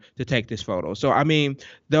photographer to take this photo. So, I mean,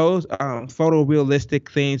 those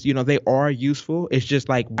photorealistic things, they are useful. It's just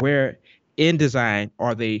like where in design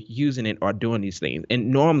are they using it or doing these things? And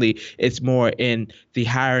normally it's more in the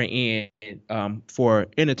higher end for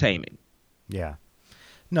entertainment. Yeah.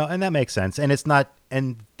 No, and that makes sense. And it's not,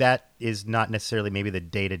 and that is not necessarily maybe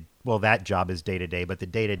that job is day to day, but the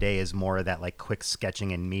day to day is more of that like quick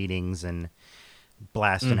sketching in meetings and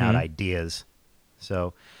blasting out ideas.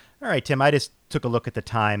 So, all right, Tim, I just took a look at the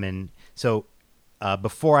time. And so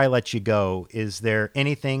before I let you go, is there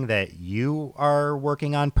anything that you are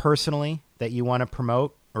working on personally that you want to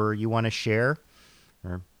promote or you want to share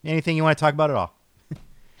or anything you want to talk about at all?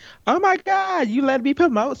 Oh my God, you let me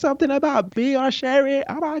promote something about me or share it?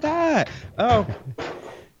 Oh my God. Oh,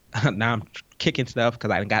 now I'm kicking stuff because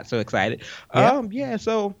I got so excited. Yeah.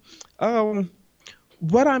 So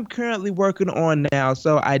what I'm currently working on now,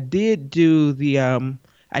 so I did do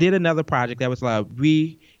I did another project that was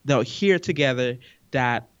no, here together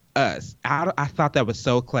dot us. I thought that was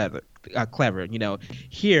so clever. Clever,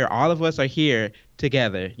 here all of us are here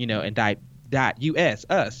together, and dot us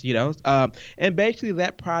us, and basically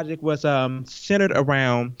that project was centered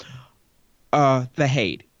around the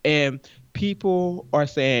hate. And people are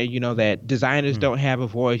saying, that designers don't have a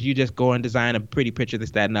voice. You just go and design a pretty picture,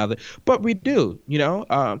 this, that, and other. But we do,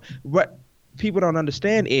 what people don't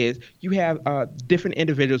understand is you have different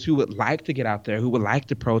individuals who would like to get out there, who would like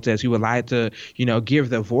to protest, who would like to, give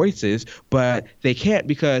their voices, but they can't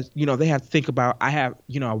because, they have to think about, I have,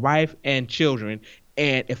 a wife and children.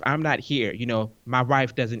 And if I'm not here, my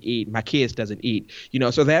wife doesn't eat, my kids doesn't eat,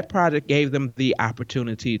 so that project gave them the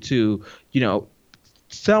opportunity to,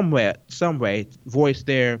 some way voice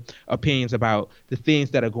their opinions about the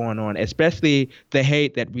things that are going on, especially the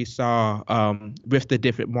hate that we saw with the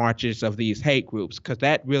different marches of these hate groups, because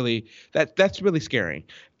that's really scary.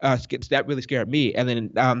 That really scared me. And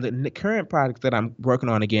then the current project that I'm working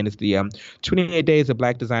on again is the 28 Days of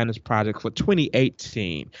Black Designers project for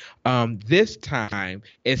 2018. This time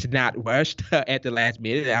it's not rushed at the last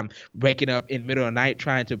minute. I'm waking up in the middle of the night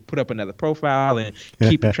trying to put up another profile and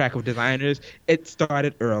keeping track of designers. It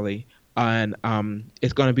started early. And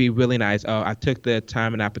it's going to be really nice. I took the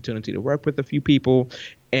time and opportunity to work with a few people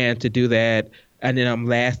and to do that. And then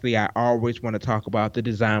lastly, I always want to talk about the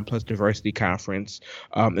Design Plus Diversity Conference.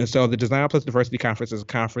 And so the Design Plus Diversity Conference is a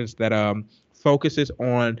conference that focuses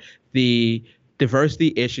on the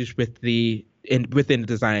diversity issues within the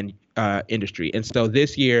design industry. And so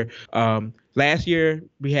this year, last year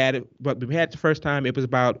we had the first time it was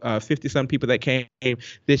about 50-some people that came.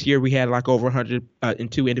 This year we had like over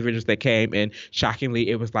 102 individuals that came, and shockingly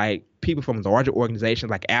it was like people from larger organizations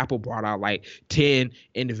like Apple brought out like 10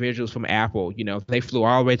 individuals from Apple. They flew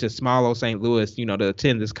all the way to small old St. Louis, to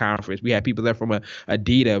attend this conference. We had people there from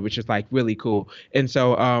Adidas, which is like really cool. And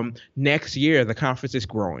so next year the conference is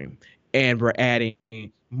growing, and we're adding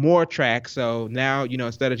more tracks. So now,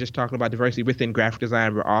 instead of just talking about diversity within graphic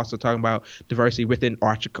design, we're also talking about diversity within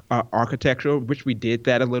architectural, which we did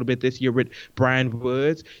that a little bit this year with Brian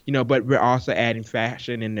Woods, but we're also adding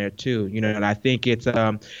fashion in there too, and I think it's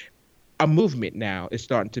a movement now is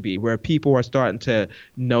starting to be where people are starting to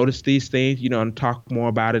notice these things, and talk more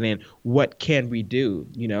about it and what can we do,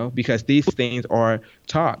 because these things are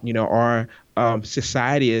taught, our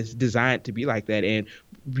society is designed to be like that. And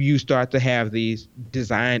you start to have these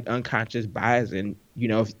designed unconscious bias, and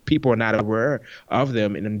people are not aware of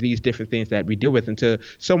them and these different things that we deal with until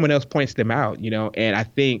someone else points them out, and I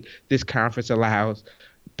think this conference allows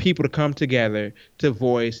people to come together to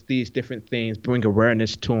voice these different things, bring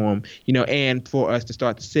awareness to them, and for us to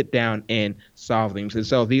start to sit down and solve them. And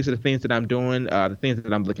so these are the things that I'm doing, the things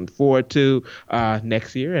that I'm looking forward to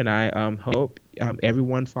next year, and I hope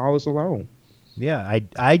everyone follows along. Yeah,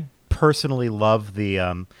 I personally love the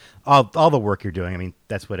all the work you're doing. I mean,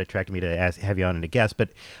 that's what attracted me to have you on and a guest. But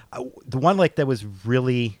the one that was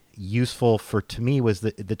really useful to me was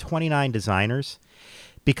the 29 designers,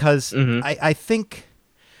 because I think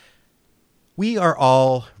we are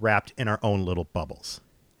all wrapped in our own little bubbles.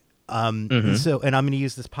 So, and I'm going to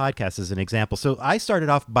use this podcast as an example. So I started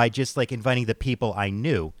off by just inviting the people I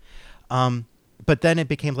knew. But then it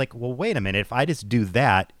became well, wait a minute, if I just do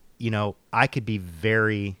that, I could be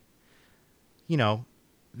very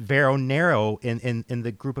narrow in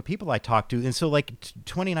the group of people I talk to. And so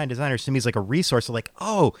 29 designers to me is a resource of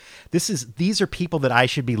oh, these are people that I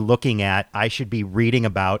should be looking at, I should be reading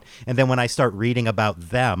about. And then when I start reading about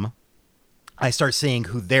them, I start seeing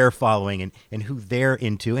who they're following and who they're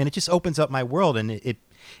into. And it just opens up my world, and it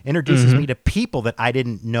introduces me to people that I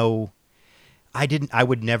didn't know. I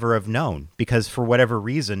would never have known, because for whatever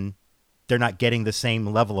reason, they're not getting the same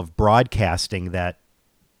level of broadcasting that,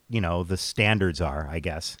 the standards are, I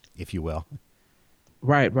guess, if you will.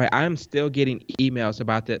 Right. I'm still getting emails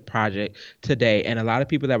about that project today. And a lot of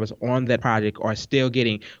people that was on that project are still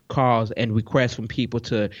getting calls and requests from people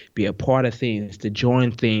to be a part of things, to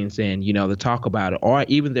join things and, to talk about it. Or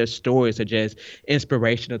even their stories are just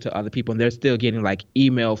inspirational to other people. And they're still getting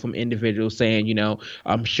email from individuals saying,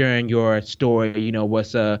 I'm sharing your story,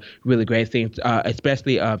 what's a really great thing,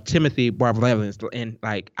 especially Timothy Barber-Levins. And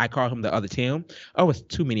I call him the other Tim. Oh, it's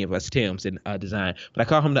too many of us Tims in design, but I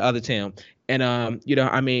call him the other Tim. And,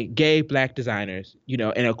 gay Black designers,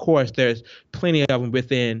 and of course, there's plenty of them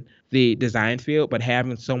within the design field, but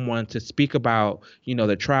having someone to speak about,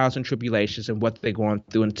 their trials and tribulations and what they're going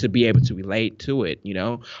through and to be able to relate to it,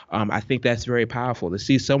 I think that's very powerful to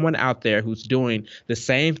see someone out there who's doing the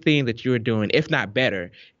same thing that you're doing, if not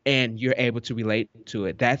better, and you're able to relate to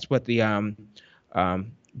it. That's what the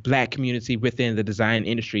Black community within the design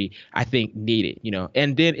industry, I think, needed,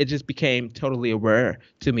 and then it just became totally aware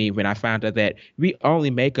to me when I found out that we only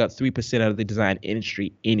make up 3% of the design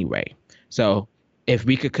industry anyway. So if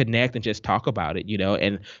we could connect and just talk about it,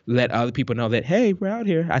 and let other people know that, hey, we're out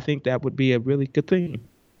here, I think that would be a really good thing.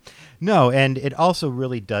 No, and it also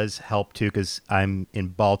really does help too, because I'm in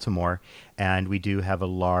Baltimore and we do have a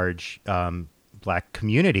large Black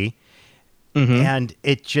community. Mm-hmm. And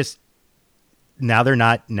it just, now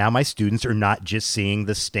my students are not just seeing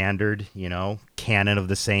the standard, canon of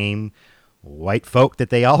the same white folk that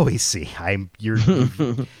they always see.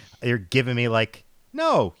 You're giving me like,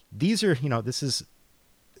 no, these are,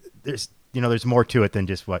 there's more to it than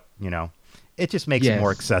just what, it just makes it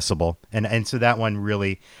more accessible. And so that one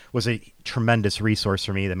really was a tremendous resource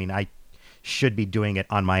for me. I mean, I should be doing it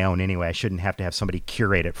on my own anyway. I shouldn't have to have somebody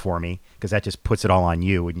curate it for me, because that just puts it all on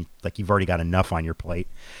you, and you've already got enough on your plate.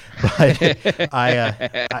 But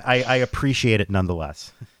I appreciate it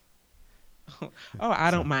nonetheless. Oh,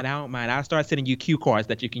 I don't mind. I'll start sending you cue cards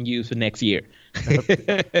that you can use for next year.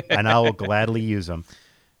 And I will gladly use them.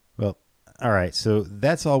 Well, all right. So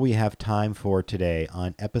that's all we have time for today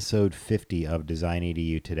on episode 50 of Design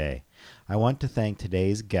EDU Today. I want to thank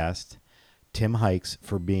today's guest, Tim Hykes,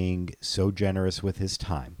 for being so generous with his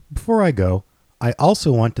time. Before I go, I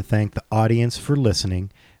also want to thank the audience for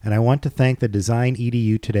listening, and I want to thank the Design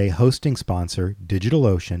EDU Today hosting sponsor,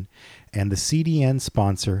 DigitalOcean, and the CDN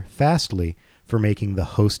sponsor, Fastly, for making the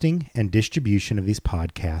hosting and distribution of these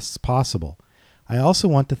podcasts possible. I also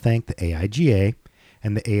want to thank the AIGA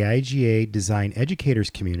and the AIGA Design Educators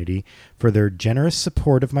community for their generous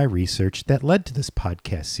support of my research that led to this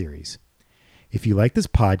podcast series. If you like this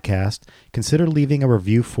podcast, consider leaving a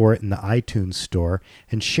review for it in the iTunes store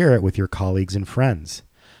and share it with your colleagues and friends.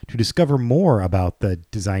 To discover more about the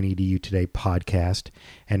Design EDU Today podcast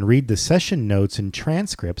and read the session notes and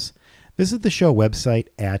transcripts, visit the show website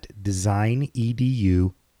at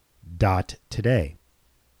designedu.today.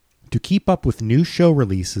 To keep up with new show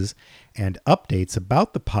releases and updates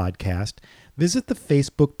about the podcast, visit the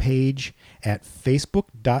Facebook page at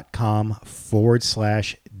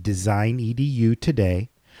facebook.com/DesignEDU Today,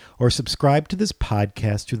 or subscribe to this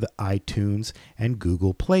podcast through the iTunes and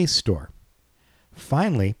Google Play Store.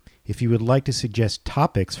 Finally, if you would like to suggest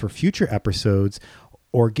topics for future episodes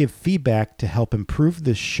or give feedback to help improve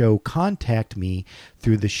the show, contact me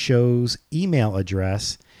through the show's email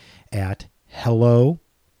address at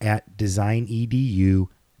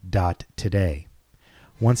hello@designedu.today.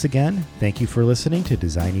 Once again, thank you for listening to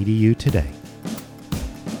Design EDU Today.